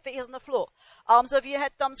 Flex your feet. Heels on the floor. Arms over your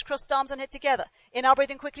head. Thumbs crossed. Arms and head together. Inhale,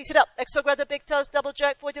 breathing quickly. Sit up. Exhale, grab the big toes. Double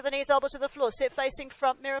jerk forward to the knees. Elbows to the floor. Sit facing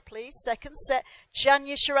front mirror, please. Second set.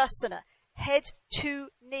 Janyasharasana. Head to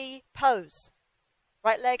knee pose.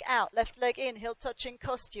 Right leg out. Left leg in. Heel touching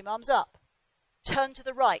costume. Arms up. Turn to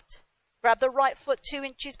the right. Grab the right foot 2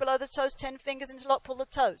 inches below the toes. 10 fingers interlock. Pull the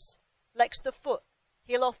toes. Flex the foot.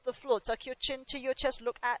 Heel off the floor. Tuck your chin to your chest.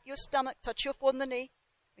 Look at your stomach. Touch your foot on the knee.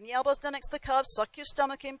 Bring the elbows down next to the calves. Suck your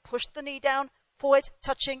stomach in. Push the knee down. Forward,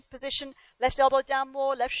 touching position. Left elbow down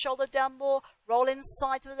more. Left shoulder down more. Roll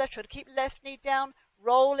inside to the left. Try to keep left knee down.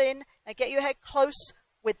 Roll in. And get your head close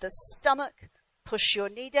with the stomach. Push your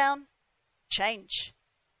knee down. Change.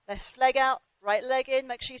 Left leg out. Right leg in.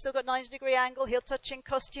 Make sure you still got 90-degree angle. Heel touching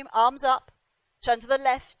costume. Arms up. Turn to the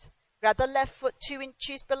left. Grab the left foot 2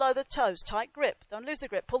 inches below the toes. Tight grip. Don't lose the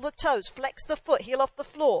grip. Pull the toes. Flex the foot. Heel off the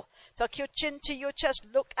floor. Tuck your chin to your chest.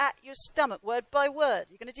 Look at your stomach. Word by word.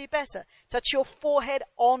 You're going to do better. Touch your forehead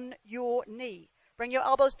on your knee. Bring your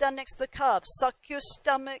elbows down next to the calves. Suck your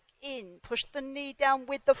stomach in. Push the knee down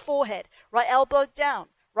with the forehead. Right elbow down.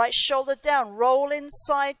 Right shoulder down. Roll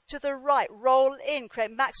inside to the right. Roll in. Create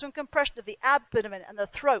maximum compression of the abdomen and the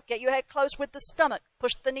throat. Get your head close with the stomach.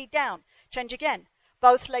 Push the knee down. Change again.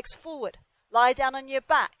 Both legs forward. Lie down on your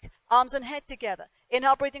back. Arms and head together.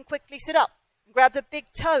 Inhale, breathing quickly. Sit up. Grab the big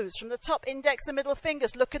toes from the top, index and middle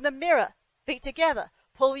fingers. Look in the mirror. Feet together.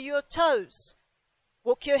 Pull your toes.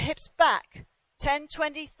 Walk your hips back. 10,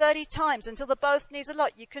 20, 30 times until the both knees are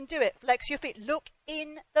locked. You can do it. Flex your feet. Look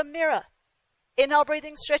in the mirror. Inhale,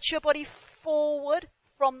 breathing. Stretch your body forward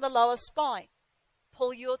from the lower spine.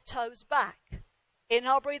 Pull your toes back.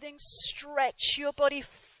 Inhale, breathing. Stretch your body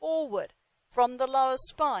forward from the lower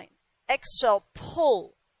spine. Exhale,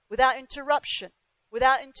 pull without interruption,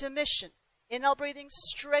 without intermission. Inhale, breathing,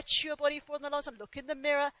 stretch your body forward from the lower spine. Look in the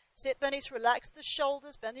mirror, sit beneath, relax the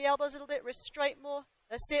shoulders, bend the elbows a little bit, wrist straight more.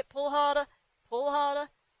 That's it, pull harder,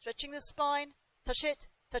 stretching the spine. Touch it,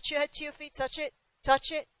 touch your head to your feet, touch it,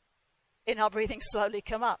 touch it. Inhale, breathing, slowly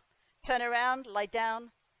come up. Turn around, lie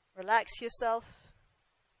down, relax yourself,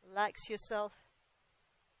 relax yourself.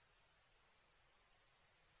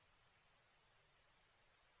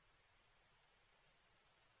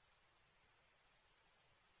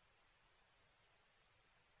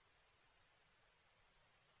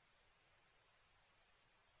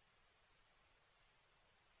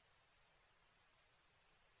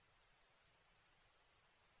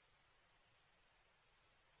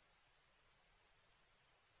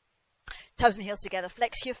 Toes and heels together.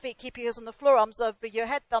 Flex your feet. Keep your heels on the floor. Arms over your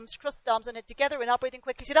head. Thumbs crossed. Arms and head together. Inhale, breathing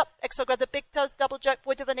quickly. Sit up. Exhale, grab the big toes. Double jerk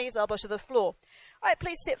forward to the knees. Elbows to the floor. All right,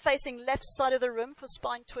 please sit facing left side of the room for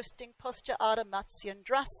spine twisting posture. Ardha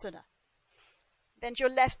Matsyendrasana. Bend your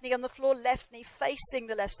left knee on the floor. Left knee facing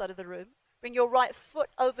the left side of the room. Bring your right foot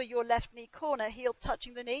over your left knee corner. Heel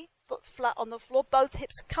touching the knee. Foot flat on the floor. Both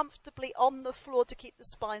hips comfortably on the floor to keep the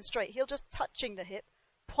spine straight. Heel just touching the hip.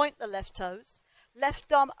 Point the left toes.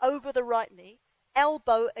 Left arm over the right knee,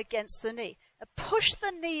 elbow against the knee. Now push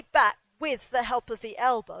the knee back with the help of the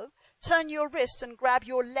elbow. Turn your wrist and grab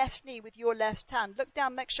your left knee with your left hand. Look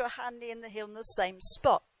down, make sure hand, knee and the heel in the same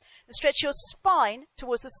spot. And stretch your spine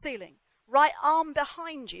towards the ceiling. Right arm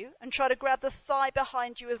behind you and try to grab the thigh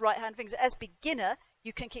behind you with right hand fingers. As beginner,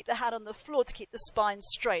 you can keep the hand on the floor to keep the spine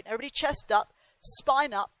straight. Everybody chest up,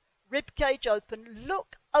 spine up, rib cage open.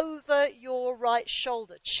 Look over your right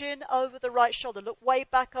shoulder, chin over the right shoulder. Look way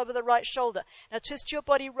back over the right shoulder. Now twist your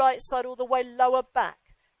body right side all the way, lower back,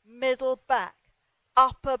 middle back,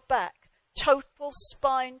 upper back. Total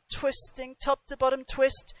spine twisting, top to bottom,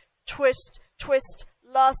 twist, twist, twist.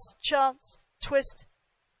 Last chance, twist,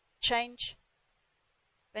 change.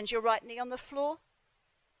 Bend your right knee on the floor.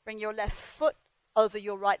 Bring your left foot over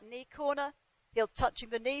your right knee corner. Heel touching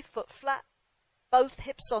the knee, foot flat. Both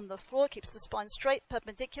hips on the floor, keeps the spine straight,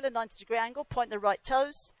 perpendicular, 90-degree angle. Point the right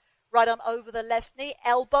toes. Right arm over the left knee,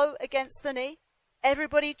 elbow against the knee.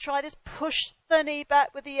 Everybody try this. Push the knee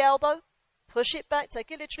back with the elbow. Push it back.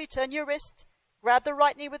 Take it literally. Turn your wrist. Grab the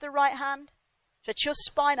right knee with the right hand. Stretch your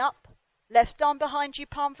spine up. Left arm behind you,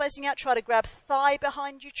 palm facing out. Try to grab thigh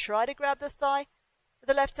behind you. Try to grab the thigh with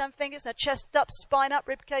the left hand fingers. Now chest up, spine up,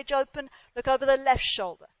 rib cage open. Look over the left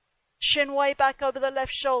shoulder. Chin way back over the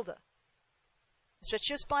left shoulder. Stretch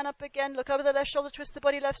your spine up again. Look over the left shoulder. Twist the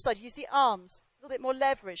body left side. Use the arms. A little bit more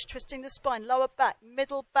leverage. Twisting the spine. Lower back.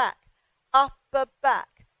 Middle back. Upper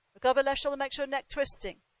back. Look over left shoulder. Make sure neck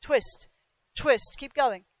twisting. Twist. Twist. Keep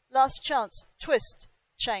going. Last chance. Twist.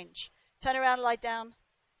 Change. Turn around. Lie down.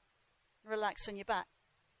 Relax on your back.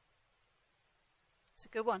 It's a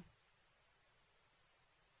good one.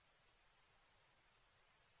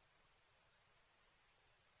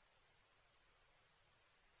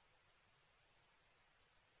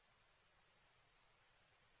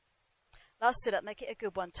 Last sit up, make it a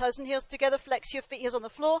good one. Toes and heels together, flex your feet, heels on the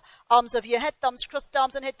floor, arms over your head, thumbs crossed,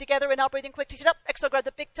 arms and head together. Inhale, breathing quickly, sit up. Exhale, grab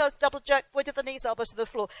the big toes, double jerk, forward to the knees, elbows to the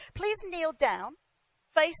floor. Please kneel down,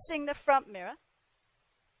 facing the front mirror.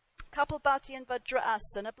 Kapalbhati and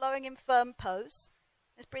Vajrasana, blowing in firm pose.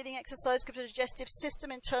 This breathing exercise gives the digestive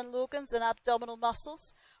system, internal organs and abdominal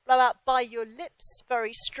muscles. Blow out by your lips,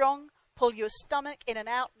 very strong. Pull your stomach in and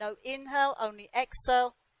out, no inhale, only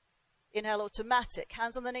exhale. Inhale automatic.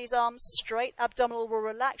 Hands on the knees, arms straight. Abdominal will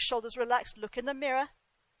relax, shoulders relaxed. Look in the mirror.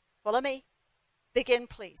 Follow me. Begin,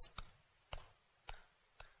 please.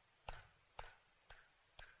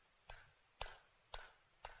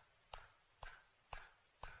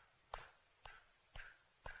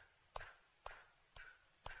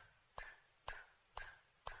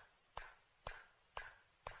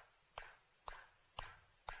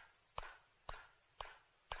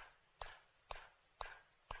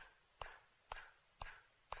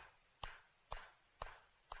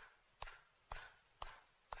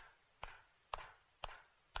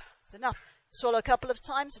 Enough. Swallow a couple of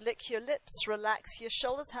times, lick your lips, relax your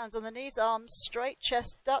shoulders, hands on the knees, arms straight,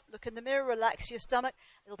 chest up, look in the mirror, relax your stomach,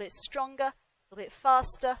 a little bit stronger, a little bit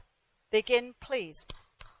faster. Begin, please.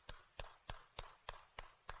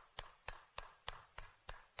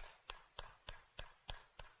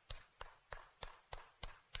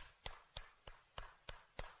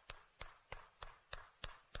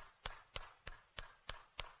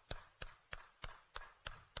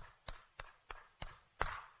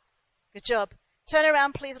 Good job. Turn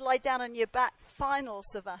around, please. Lie down on your back. Final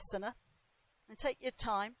Savasana. And take your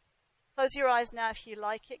time. Close your eyes now if you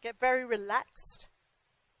like it. Get very relaxed,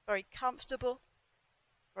 very comfortable,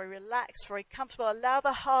 very relaxed, very comfortable. Allow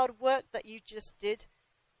the hard work that you just did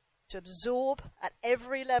to absorb at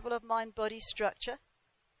every level of mind, body, structure.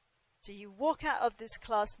 So you walk out of this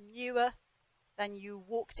class newer than you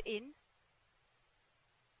walked in.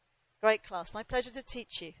 Great class. My pleasure to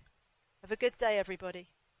teach you. Have a good day, everybody.